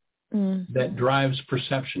goal that drives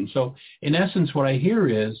perception. So in essence, what I hear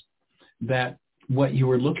is that what you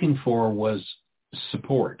were looking for was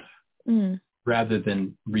support rather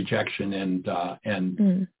than rejection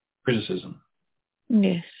and criticism.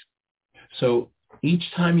 Yes. So each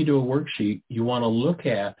time you do a worksheet, you want to look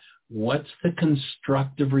at what's the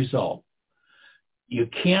constructive result. A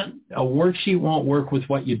worksheet won't work with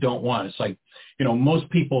what you don't want. It's like, most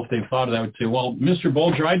people, if they thought of that, would say, well, Mr.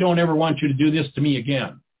 Bolger, I don't ever want you to do this to me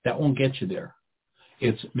again. That won't get you there.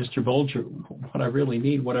 It's, Mr. Bolger, what I really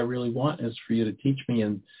need, what I really want is for you to teach me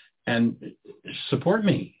and support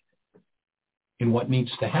me in what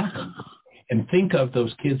needs to happen. And think of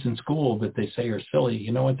those kids in school that they say are silly.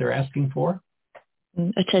 You know what they're asking for?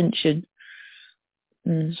 Attention.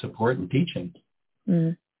 Support and teaching.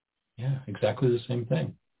 Yeah, exactly the same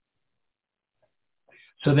thing.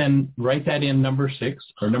 So then write that in number 6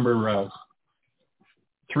 or number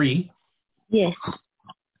 3. Yes.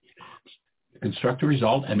 Construct a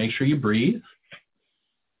result and make sure you breathe.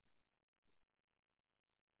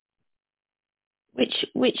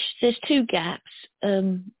 Which there's 2 gaps.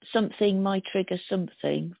 Something might trigger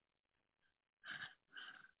something.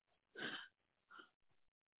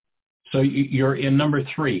 So you're in number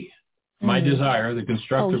 3. My desire, the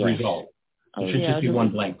constructive result. It should just be one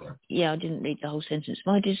blank there. Yeah, I didn't read the whole sentence.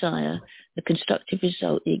 My desire, the constructive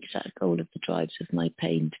result, the exact goal of the drives of my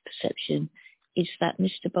pain perception is that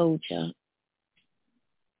Mr. Bolger,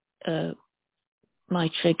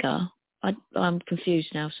 my trigger. I'm confused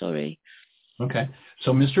now, sorry. Okay.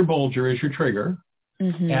 So Mr. Bolger is your trigger.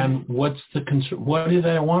 And what did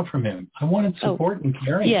I want from him? I wanted support and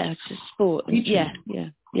caring. Yeah, support. Yeah.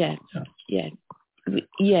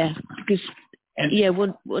 Because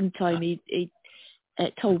one time he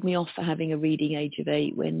told me off for having a reading age of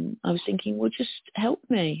 8 when I was thinking, well, just help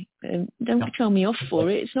me. Don't tell me off for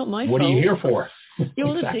it. It's not my fault. What are you here for?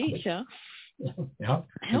 You're the teacher. Yeah,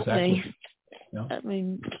 help me. Yeah. I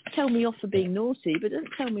mean, tell me off for being naughty, but don't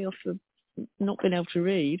tell me off for not being able to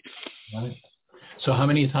read. Right. So how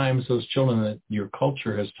many times those children that your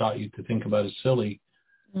culture has taught you to think about as silly,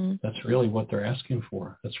 that's really what they're asking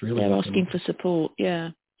for. That's really they're asking for support.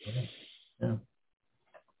 Yeah. Yeah.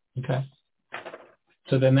 Okay.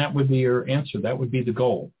 So then that would be your answer. That would be the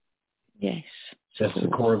goal. Yes. That's the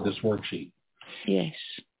core of this worksheet. Yes.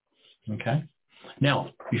 Okay.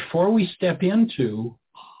 Now, before we step into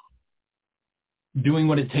doing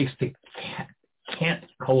what it takes to can't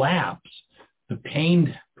collapse the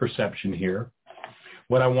pain perception here,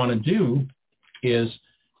 what I want to do is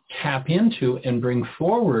tap into and bring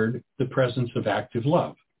forward the presence of active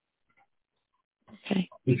love. Okay.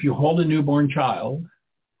 If you hold a newborn child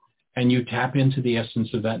and you tap into the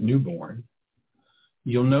essence of that newborn,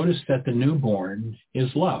 you'll notice that the newborn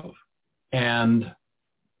is love. And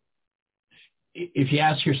if you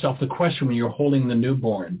ask yourself the question when you're holding the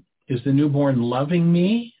newborn, is the newborn loving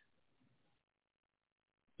me?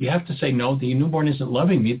 You have to say, no, the newborn isn't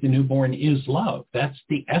loving me. The newborn is love. That's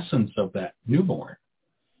the essence of that newborn.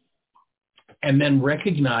 And then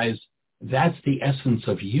recognize that's the essence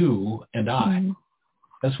of you and I. Mm-hmm.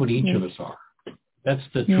 That's what each of us are. That's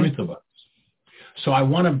the truth of us. So I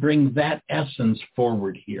want to bring that essence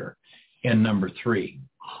forward here in number 3.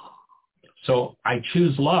 So I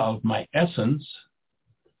choose love, my essence,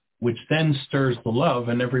 which then stirs the love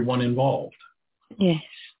in everyone involved. Yes.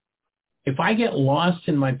 If I get lost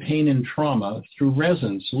in my pain and trauma through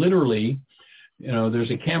resonance, literally,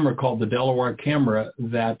 there's a camera called the Delaware camera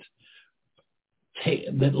that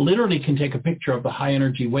literally can take a picture of the high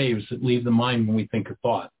energy waves that leave the mind when we think a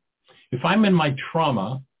thought. If I'm in my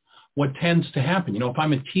trauma, what tends to happen? If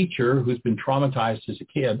I'm a teacher who's been traumatized as a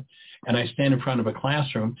kid and I stand in front of a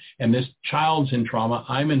classroom and this child's in trauma,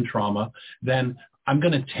 I'm in trauma, then I'm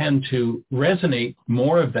going to tend to resonate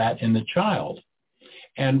more of that in the child.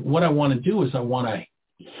 And what I want to do is I want to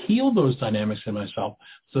heal those dynamics in myself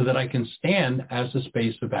so that I can stand as a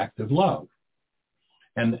space of active love.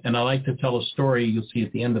 And I like to tell a story. You'll see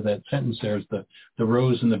at the end of that sentence there's the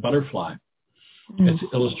rose and the butterfly. It's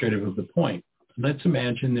illustrative of the point. Let's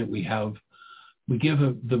imagine that we give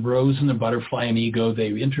the rose and the butterfly an ego.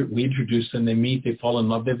 We introduce them, they meet, they fall in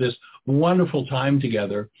love. They have this wonderful time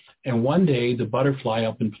together. And one day the butterfly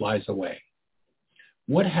up and flies away.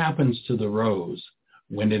 What happens to the rose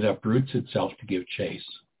when it uproots itself to give chase?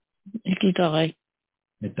 It'll die.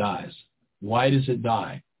 It dies. Why does it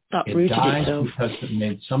die? It dies itself. Because it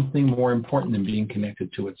made something more important than being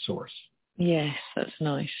connected to its source. Yes, that's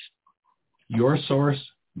nice. Your source,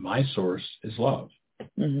 my source, is love.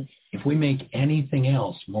 Mm-hmm. If we make anything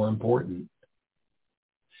else more important,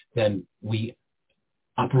 then we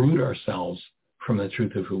uproot ourselves from the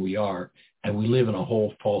truth of who we are, and we live in a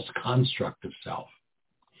whole false construct of self.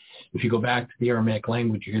 If you go back to the Aramaic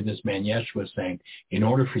language, you hear this man Yeshua saying, in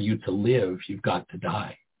order for you to live, you've got to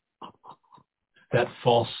die. That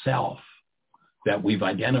false self that we've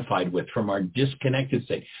identified with from our disconnected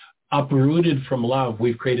state, uprooted from love,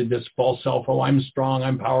 we've created this false self. Oh, I'm strong,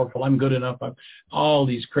 I'm powerful, I'm good enough, I'm all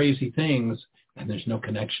these crazy things, and there's no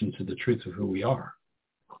connection to the truth of who we are.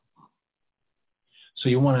 So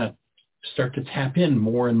you want to start to tap in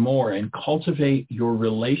more and more and cultivate your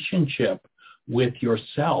relationship with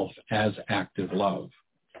yourself as active love.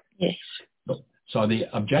 Yes. So the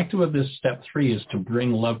objective of this step 3 is to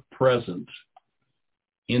bring love present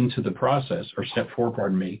into the process, or step 4,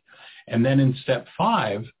 pardon me. And then in step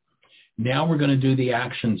 5, now we're going to do the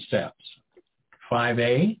action steps.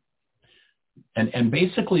 5A, and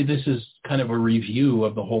basically this is kind of a review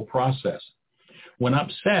of the whole process. When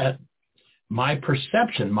upset, my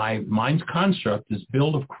perception, my mind's construct is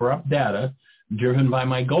built of corrupt data driven by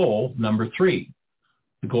my goal, number 3,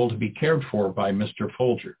 the goal to be cared for by Mr.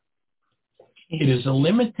 Folger. It is a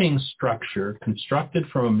limiting structure constructed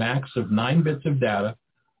from a max of 9 bits of data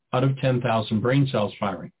out of 10,000 brain cells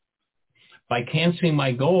firing. By canceling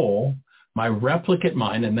my goal, my replicate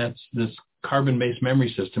mind, and that's this carbon-based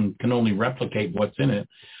memory system can only replicate what's in it,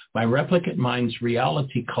 my replicate mind's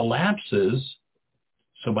reality collapses.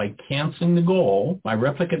 So by canceling the goal, my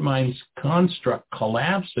replicate mind's construct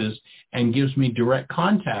collapses and gives me direct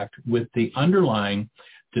contact with the underlying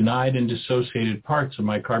denied and dissociated parts of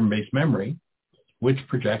my carbon-based memory, which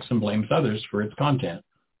projects and blames others for its content.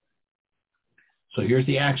 So here's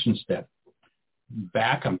the action step.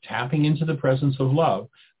 Back, I'm tapping into the presence of love.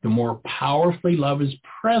 The more powerfully love is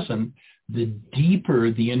present, the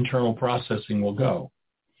deeper the internal processing will go.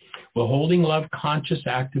 While holding love conscious,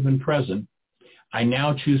 active, and present, I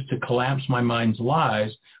now choose to collapse my mind's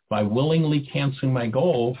lies by willingly canceling my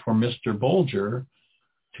goal for Mr. Bolger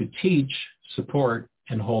to teach, support,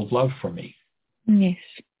 and hold love for me. Yes.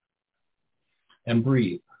 And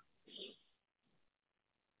breathe.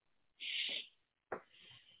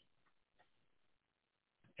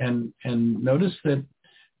 And notice that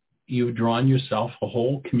you've drawn yourself a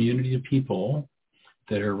whole community of people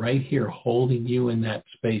that are right here holding you in that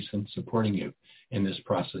space and supporting you in this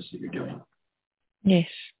process that you're doing. Yes.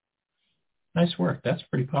 Nice work. That's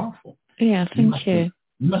pretty powerful. Yeah, thank you.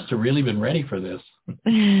 You must have really been ready for this.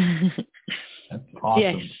 That's awesome.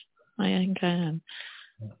 Yes, I think I am.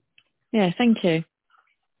 Yeah, thank you.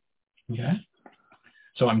 Okay.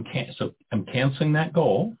 So I'm canceling that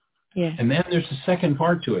goal. Yeah. And then there's a second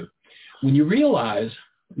part to it. When you realize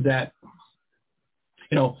that,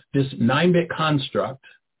 this 9-bit construct,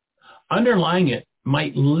 underlying it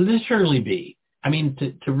might literally be,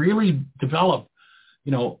 to really develop,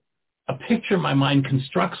 a picture my mind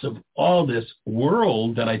constructs of all this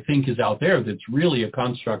world that I think is out there that's really a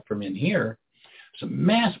construct from in here. It's a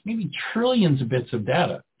mass, maybe trillions of bits of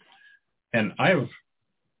data. And I have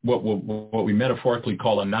what we metaphorically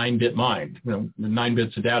call a 9-bit mind, 9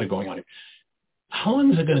 bits of data going on here. How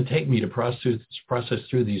long is it going to take me to process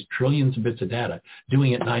through these trillions of bits of data,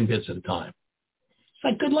 doing it 9 bits at a time? It's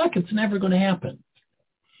like, good luck, it's never going to happen.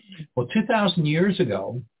 Well, 2,000 years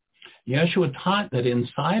ago, Yeshua taught that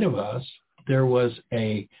inside of us there was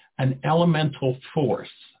an elemental force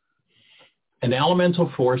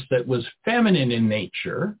that was feminine in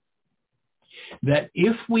nature, that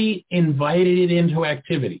if we invited it into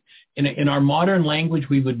activity, in our modern language,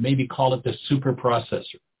 we would maybe call it the super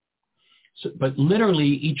processor. So, but literally,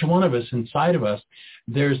 each one of us, inside of us,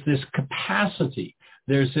 there's this capacity,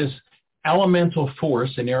 there's this elemental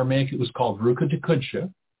force. In Aramaic, it was called Ruka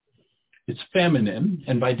Dekudsha. It's feminine,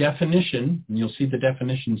 and by definition, and you'll see the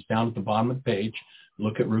definitions down at the bottom of the page,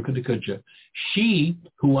 look at Ruka Dekudsha, she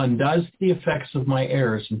who undoes the effects of my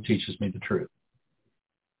errors and teaches me the truth.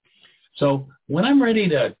 So when I'm ready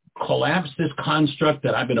to collapse this construct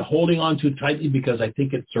that I've been holding on to tightly because I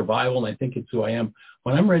think it's survival and I think it's who I am,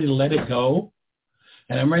 when I'm ready to let it go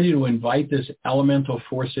and I'm ready to invite this elemental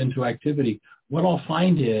force into activity, what I'll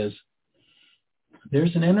find is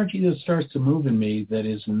there's an energy that starts to move in me that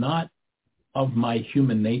is not of my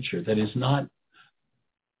human nature, that is not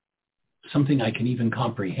something I can even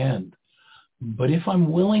comprehend. But if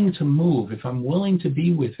I'm willing to move, if I'm willing to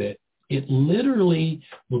be with it, it literally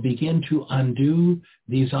will begin to undo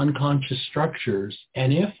these unconscious structures.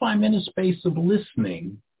 And if I'm in a space of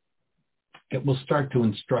listening, it will start to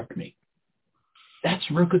instruct me. That's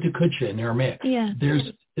Ruka Dekudsha in Aramaic. Yeah.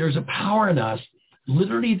 There's a power in us,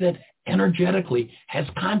 literally, that energetically has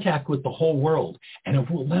contact with the whole world. And if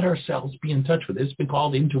we'll let ourselves be in touch with it, it's been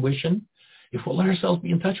called intuition. If we'll let ourselves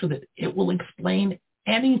be in touch with it, it will explain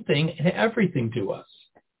anything and everything to us.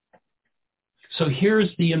 So here's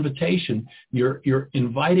the invitation. You're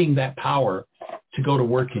inviting that power to go to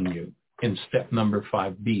work in you in step number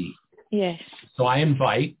 5B. Yes. So I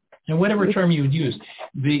invite, and whatever term you would use,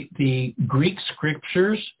 the Greek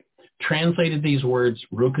scriptures translated these words,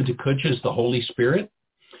 Ruka Dekudsha, is the Holy Spirit.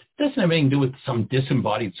 It doesn't have anything to do with some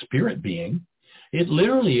disembodied spirit being. It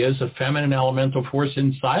literally is a feminine elemental force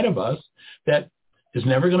inside of us that is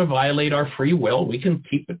never going to violate our free will. We can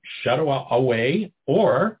keep it shut away,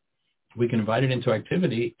 or we can invite it into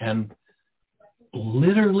activity, and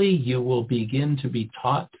literally you will begin to be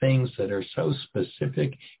taught things that are so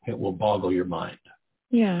specific it will boggle your mind.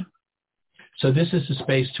 Yeah. So this is a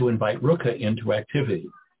space to invite Ruka into activity.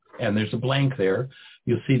 And there's a blank there.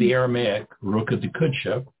 You'll see the Aramaic Ruka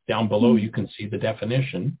Dekudsha. Down below you can see the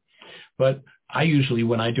definition. But I usually,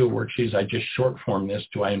 when I do a worksheet, I just short form this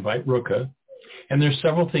to I invite Ruka. And there's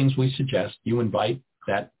several things we suggest you invite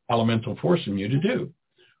that elemental force in you to do.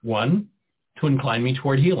 One, to incline me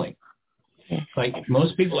toward healing. Yes. Like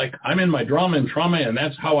most people, like, I'm in my drama and trauma, and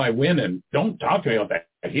that's how I win, and don't talk to me about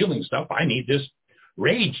that healing stuff. I need this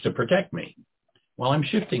rage to protect me. Well, I'm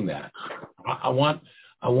shifting that. I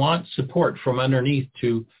want support from underneath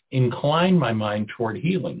to incline my mind toward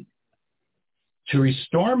healing, to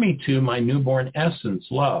restore me to my newborn essence,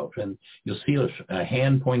 love. And you'll see a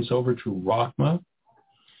hand points over to Rachma,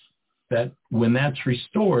 that when that's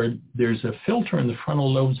restored, there's a filter in the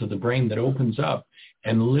frontal lobes of the brain that opens up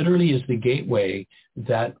and literally is the gateway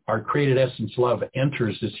that our created essence love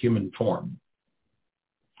enters this human form.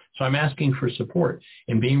 So I'm asking for support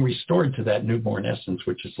in being restored to that newborn essence,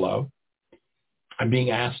 which is love. I'm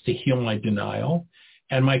being asked to heal my denial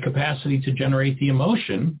and my capacity to generate the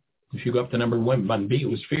emotion. If you go up to number 1B, it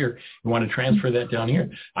was fear. You want to transfer that down here.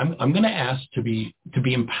 I'm going to ask to be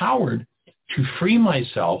empowered to free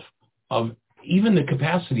myself of even the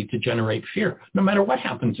capacity to generate fear, no matter what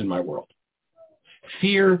happens in my world.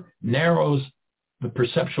 Fear narrows the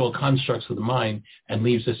perceptual constructs of the mind and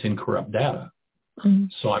leaves us in corrupt data. Mm-hmm.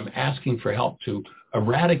 So I'm asking for help to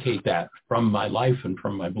eradicate that from my life and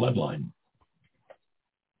from my bloodline.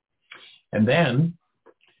 And then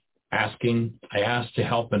I ask to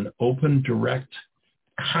help an open, direct,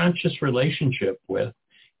 conscious relationship with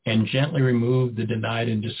and gently remove the denied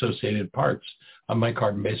and dissociated parts of my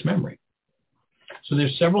carbon-based memory. So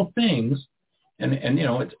there's several things, and you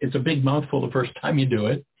know, it's a big mouthful the first time you do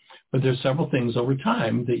it, but there's several things over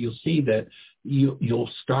time that you'll see that you'll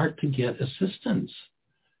start to get assistance.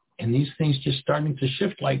 And these things just starting to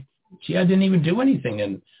shift like, gee, I didn't even do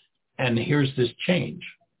anything, and here's this change.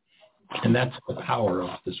 And that's the power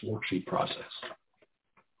of this worksheet process.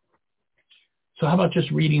 So how about just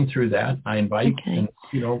reading through that? I invite, and,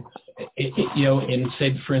 in,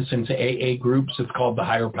 say, for instance, AA groups, it's called the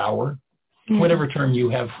higher power, whatever term you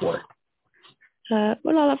have for it.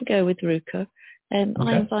 Well, I'll have a go with Ruka. I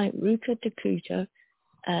invite Ruka Dakuta.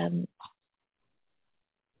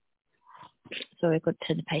 Sorry, I've got to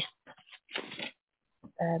turn the pace.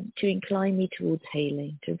 To incline me towards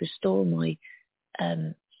healing, to restore my,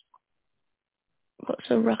 what's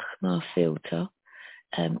a Rachma filter,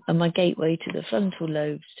 and my gateway to the frontal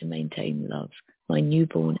lobes to maintain love, my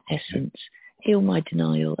newborn essence, heal my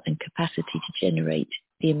denial and capacity to generate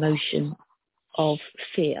the emotion of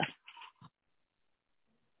fear.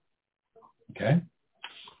 Okay.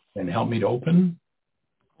 And help me to open?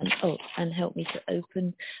 And help me to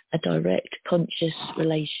open a direct conscious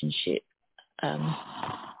relationship. And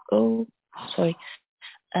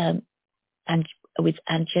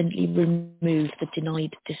gently remove the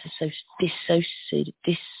denied, dissociated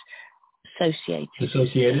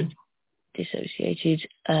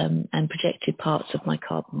and projected parts of my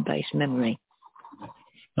carbon-based memory.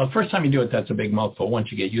 Now, the first time you do it, that's a big mouthful.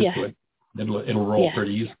 Once you get used to it, it'll roll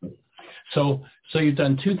pretty easily. So you've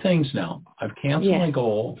done two things now. I've canceled my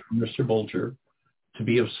goal from Mr. Bulger to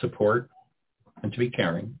be of support and to be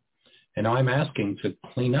caring. And now I'm asking to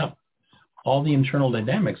clean up all the internal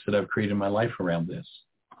dynamics that I've created in my life around this.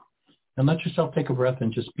 And let yourself take a breath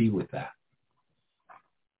and just be with that.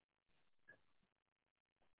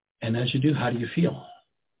 And as you do, how do you feel?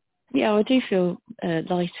 Yeah, I do feel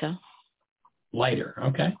lighter. Lighter,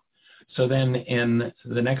 okay. So then in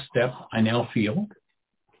the next step, I now feel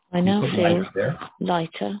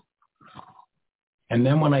lighter. And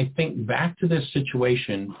then when I think back to this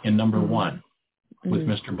situation in number one with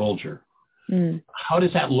Mr. Bulger, how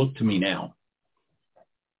does that look to me now?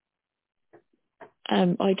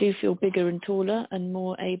 I do feel bigger and taller and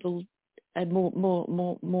more able and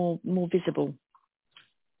more visible.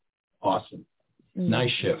 Awesome.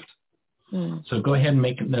 Nice shift. So go ahead and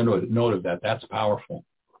make a note of that. That's powerful.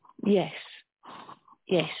 Yes.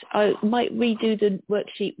 I might redo the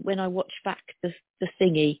worksheet when I watch back the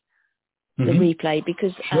thingy, the replay,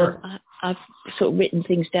 because I've sort of written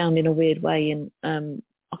things down in a weird way, and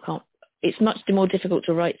I can't. It's much more difficult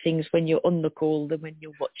to write things when you're on the call than when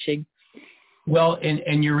you're watching. Well,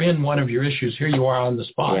 and you're in one of your issues. Here you are on the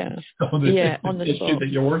spot. Yeah. So on the issue spot that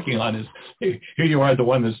you're working on is here you are, the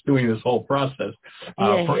one that's doing this whole process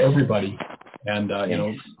for everybody, and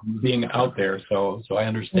being out there. So I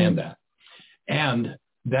understand that, and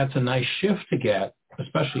that's a nice shift to get,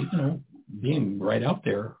 especially being right out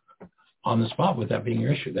there on the spot with that being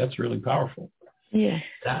your issue. That's really powerful. Yeah.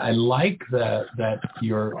 I like that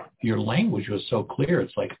your language was so clear.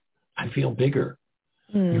 It's like, I feel bigger.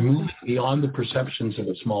 You're moving beyond the perceptions of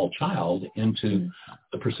a small child into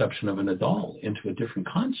the perception of an adult, into a different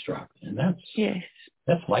construct. And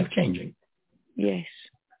that's life-changing. Yes.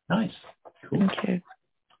 Nice. Cool. Thank you.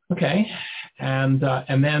 Okay. And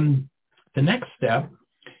then the next step,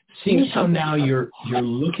 seeing how now you're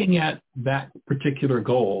looking at that particular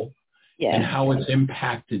goal and how it's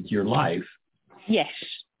impacted your life. Yes.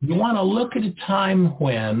 You want to look at a time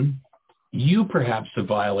when you perhaps have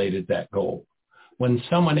violated that goal, when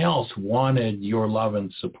someone else wanted your love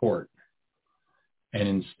and support, and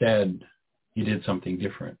instead you did something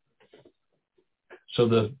different. So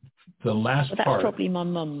the last part... That's probably my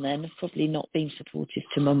mum then, probably not being supportive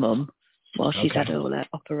to my mum while she's had all her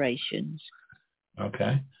operations.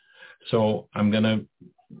 Okay. So I'm going to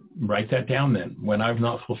write that down then, when I've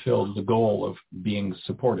not fulfilled the goal of being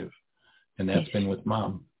supportive, and that's been with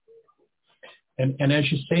Mom. And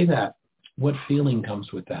as you say that, what feeling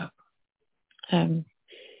comes with that?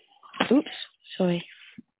 Sorry.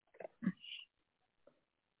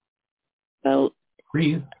 Well,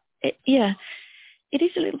 breathe. It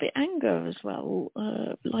is a little bit anger as well.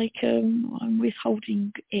 I'm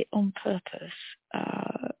withholding it on purpose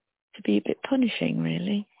to be a bit punishing,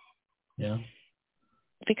 really. Yeah.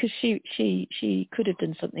 Because she could have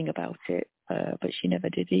done something about it, but she never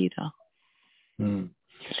did either.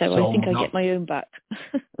 So I think I get my own back.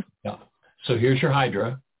 Yeah. So here's your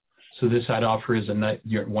Hydra. So this I'd offer is one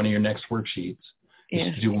of your next worksheets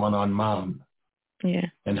is to do one on Mom. Yeah.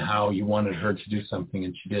 And how you wanted her to do something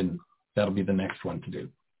and she didn't. That'll be the next one to do.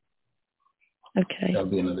 Okay. That'll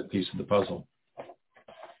be another piece of the puzzle.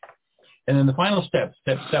 And then the final step,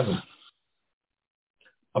 step 7.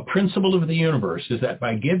 A principle of the universe is that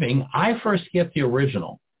by giving, I first get the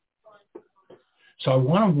original. So I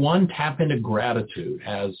want to tap into gratitude,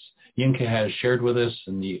 as Yinka has shared with us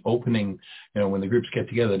in the opening, when the groups get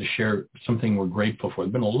together to share something we're grateful for.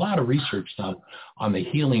 There's been a lot of research done on the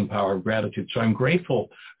healing power of gratitude. So I'm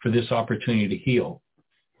grateful for this opportunity to heal.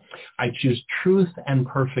 I choose truth and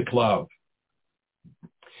perfect love.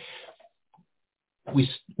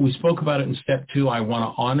 We spoke about it in step 2. I want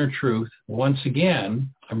to honor truth. Once again,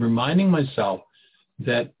 I'm reminding myself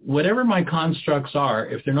that whatever my constructs are,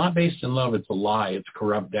 if they're not based in love, it's a lie, it's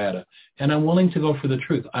corrupt data. And I'm willing to go for the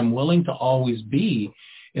truth. I'm willing to always be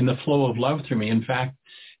in the flow of love through me. In fact,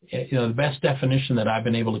 the best definition that I've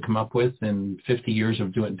been able to come up with in 50 years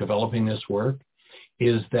of developing this work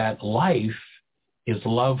is that life is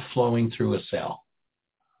love flowing through a cell.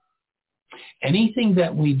 Anything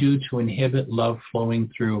that we do to inhibit love flowing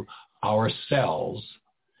through our cells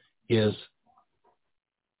is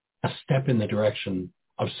a step in the direction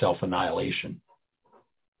of self-annihilation.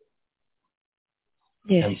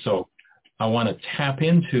 Yes. And so I want to tap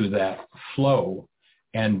into that flow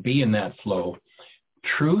and be in that flow.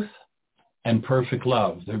 Truth and perfect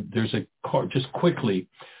love. There's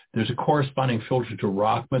a corresponding filter to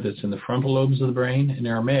Rachma that's in the frontal lobes of the brain. In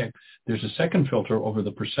Aramaic, there's a second filter over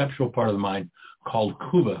the perceptual part of the mind called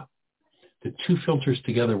Kuba. The two filters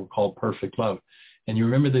together were called perfect love. And you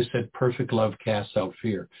remember they said perfect love casts out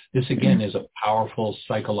fear. This, again, is a powerful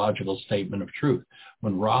psychological statement of truth.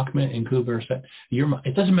 When Rachma and Kuba are set,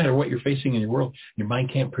 it doesn't matter what you're facing in your world, your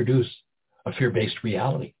mind can't produce a fear-based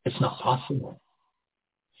reality. It's not possible.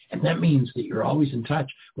 And that means that you're always in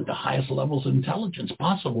touch with the highest levels of intelligence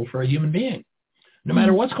possible for a human being, no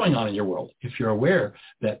matter what's going on in your world, if you're aware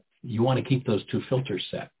that you want to keep those two filters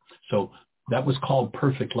set. So that was called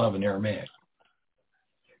perfect love in Aramaic.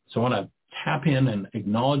 So I want to tap in and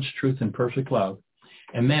acknowledge truth and perfect love.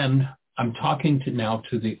 And then I'm talking now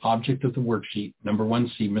to the object of the worksheet, number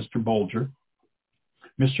 1C, Mr. Bolger.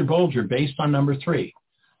 Mr. Bolger, based on number 3.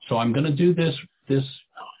 So I'm going to do this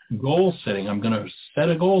goal setting. I'm going to set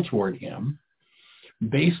a goal toward him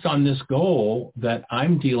based on this goal that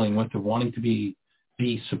I'm dealing with of wanting to be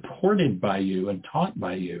supported by you and taught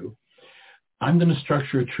by you. I'm going to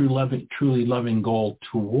structure a truly loving goal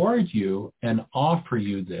toward you and offer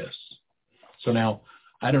you this. So now,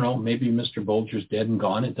 I don't know, maybe Mr. Bolger's dead and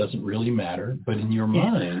gone. It doesn't really matter. But in your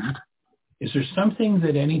mind, is there something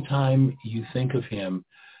that anytime you think of him,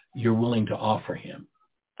 you're willing to offer him?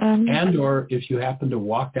 And or if you happen to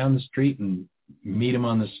walk down the street and meet him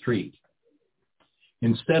on the street,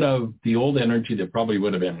 instead of the old energy that probably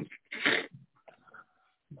would have been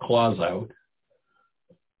claws out,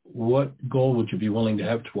 what goal would you be willing to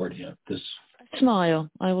have toward him? A smile.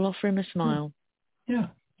 I will offer him a smile. Yeah,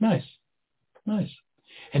 nice.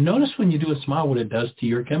 And notice when you do a smile what it does to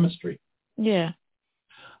your chemistry. Yeah.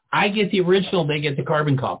 I get the original, they get the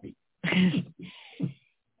carbon copy.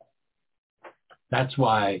 That's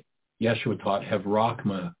why Yeshua taught, have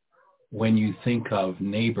Rachma when you think of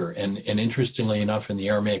neighbor. And interestingly enough, in the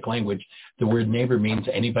Aramaic language, the word neighbor means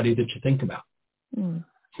anybody that you think about.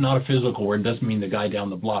 It's not a physical word. It doesn't mean the guy down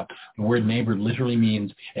the block. The word neighbor literally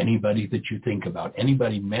means anybody that you think about.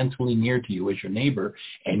 Anybody mentally near to you is your neighbor.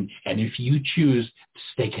 And if you choose to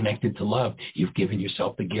stay connected to love, you've given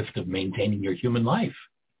yourself the gift of maintaining your human life.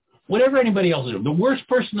 Whatever anybody else is, the worst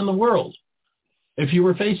person in the world, if you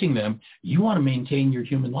were facing them, you want to maintain your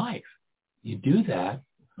human life. You do that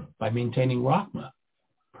by maintaining Rachma,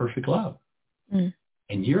 perfect love. And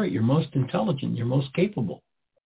you're at your most intelligent, you're most capable.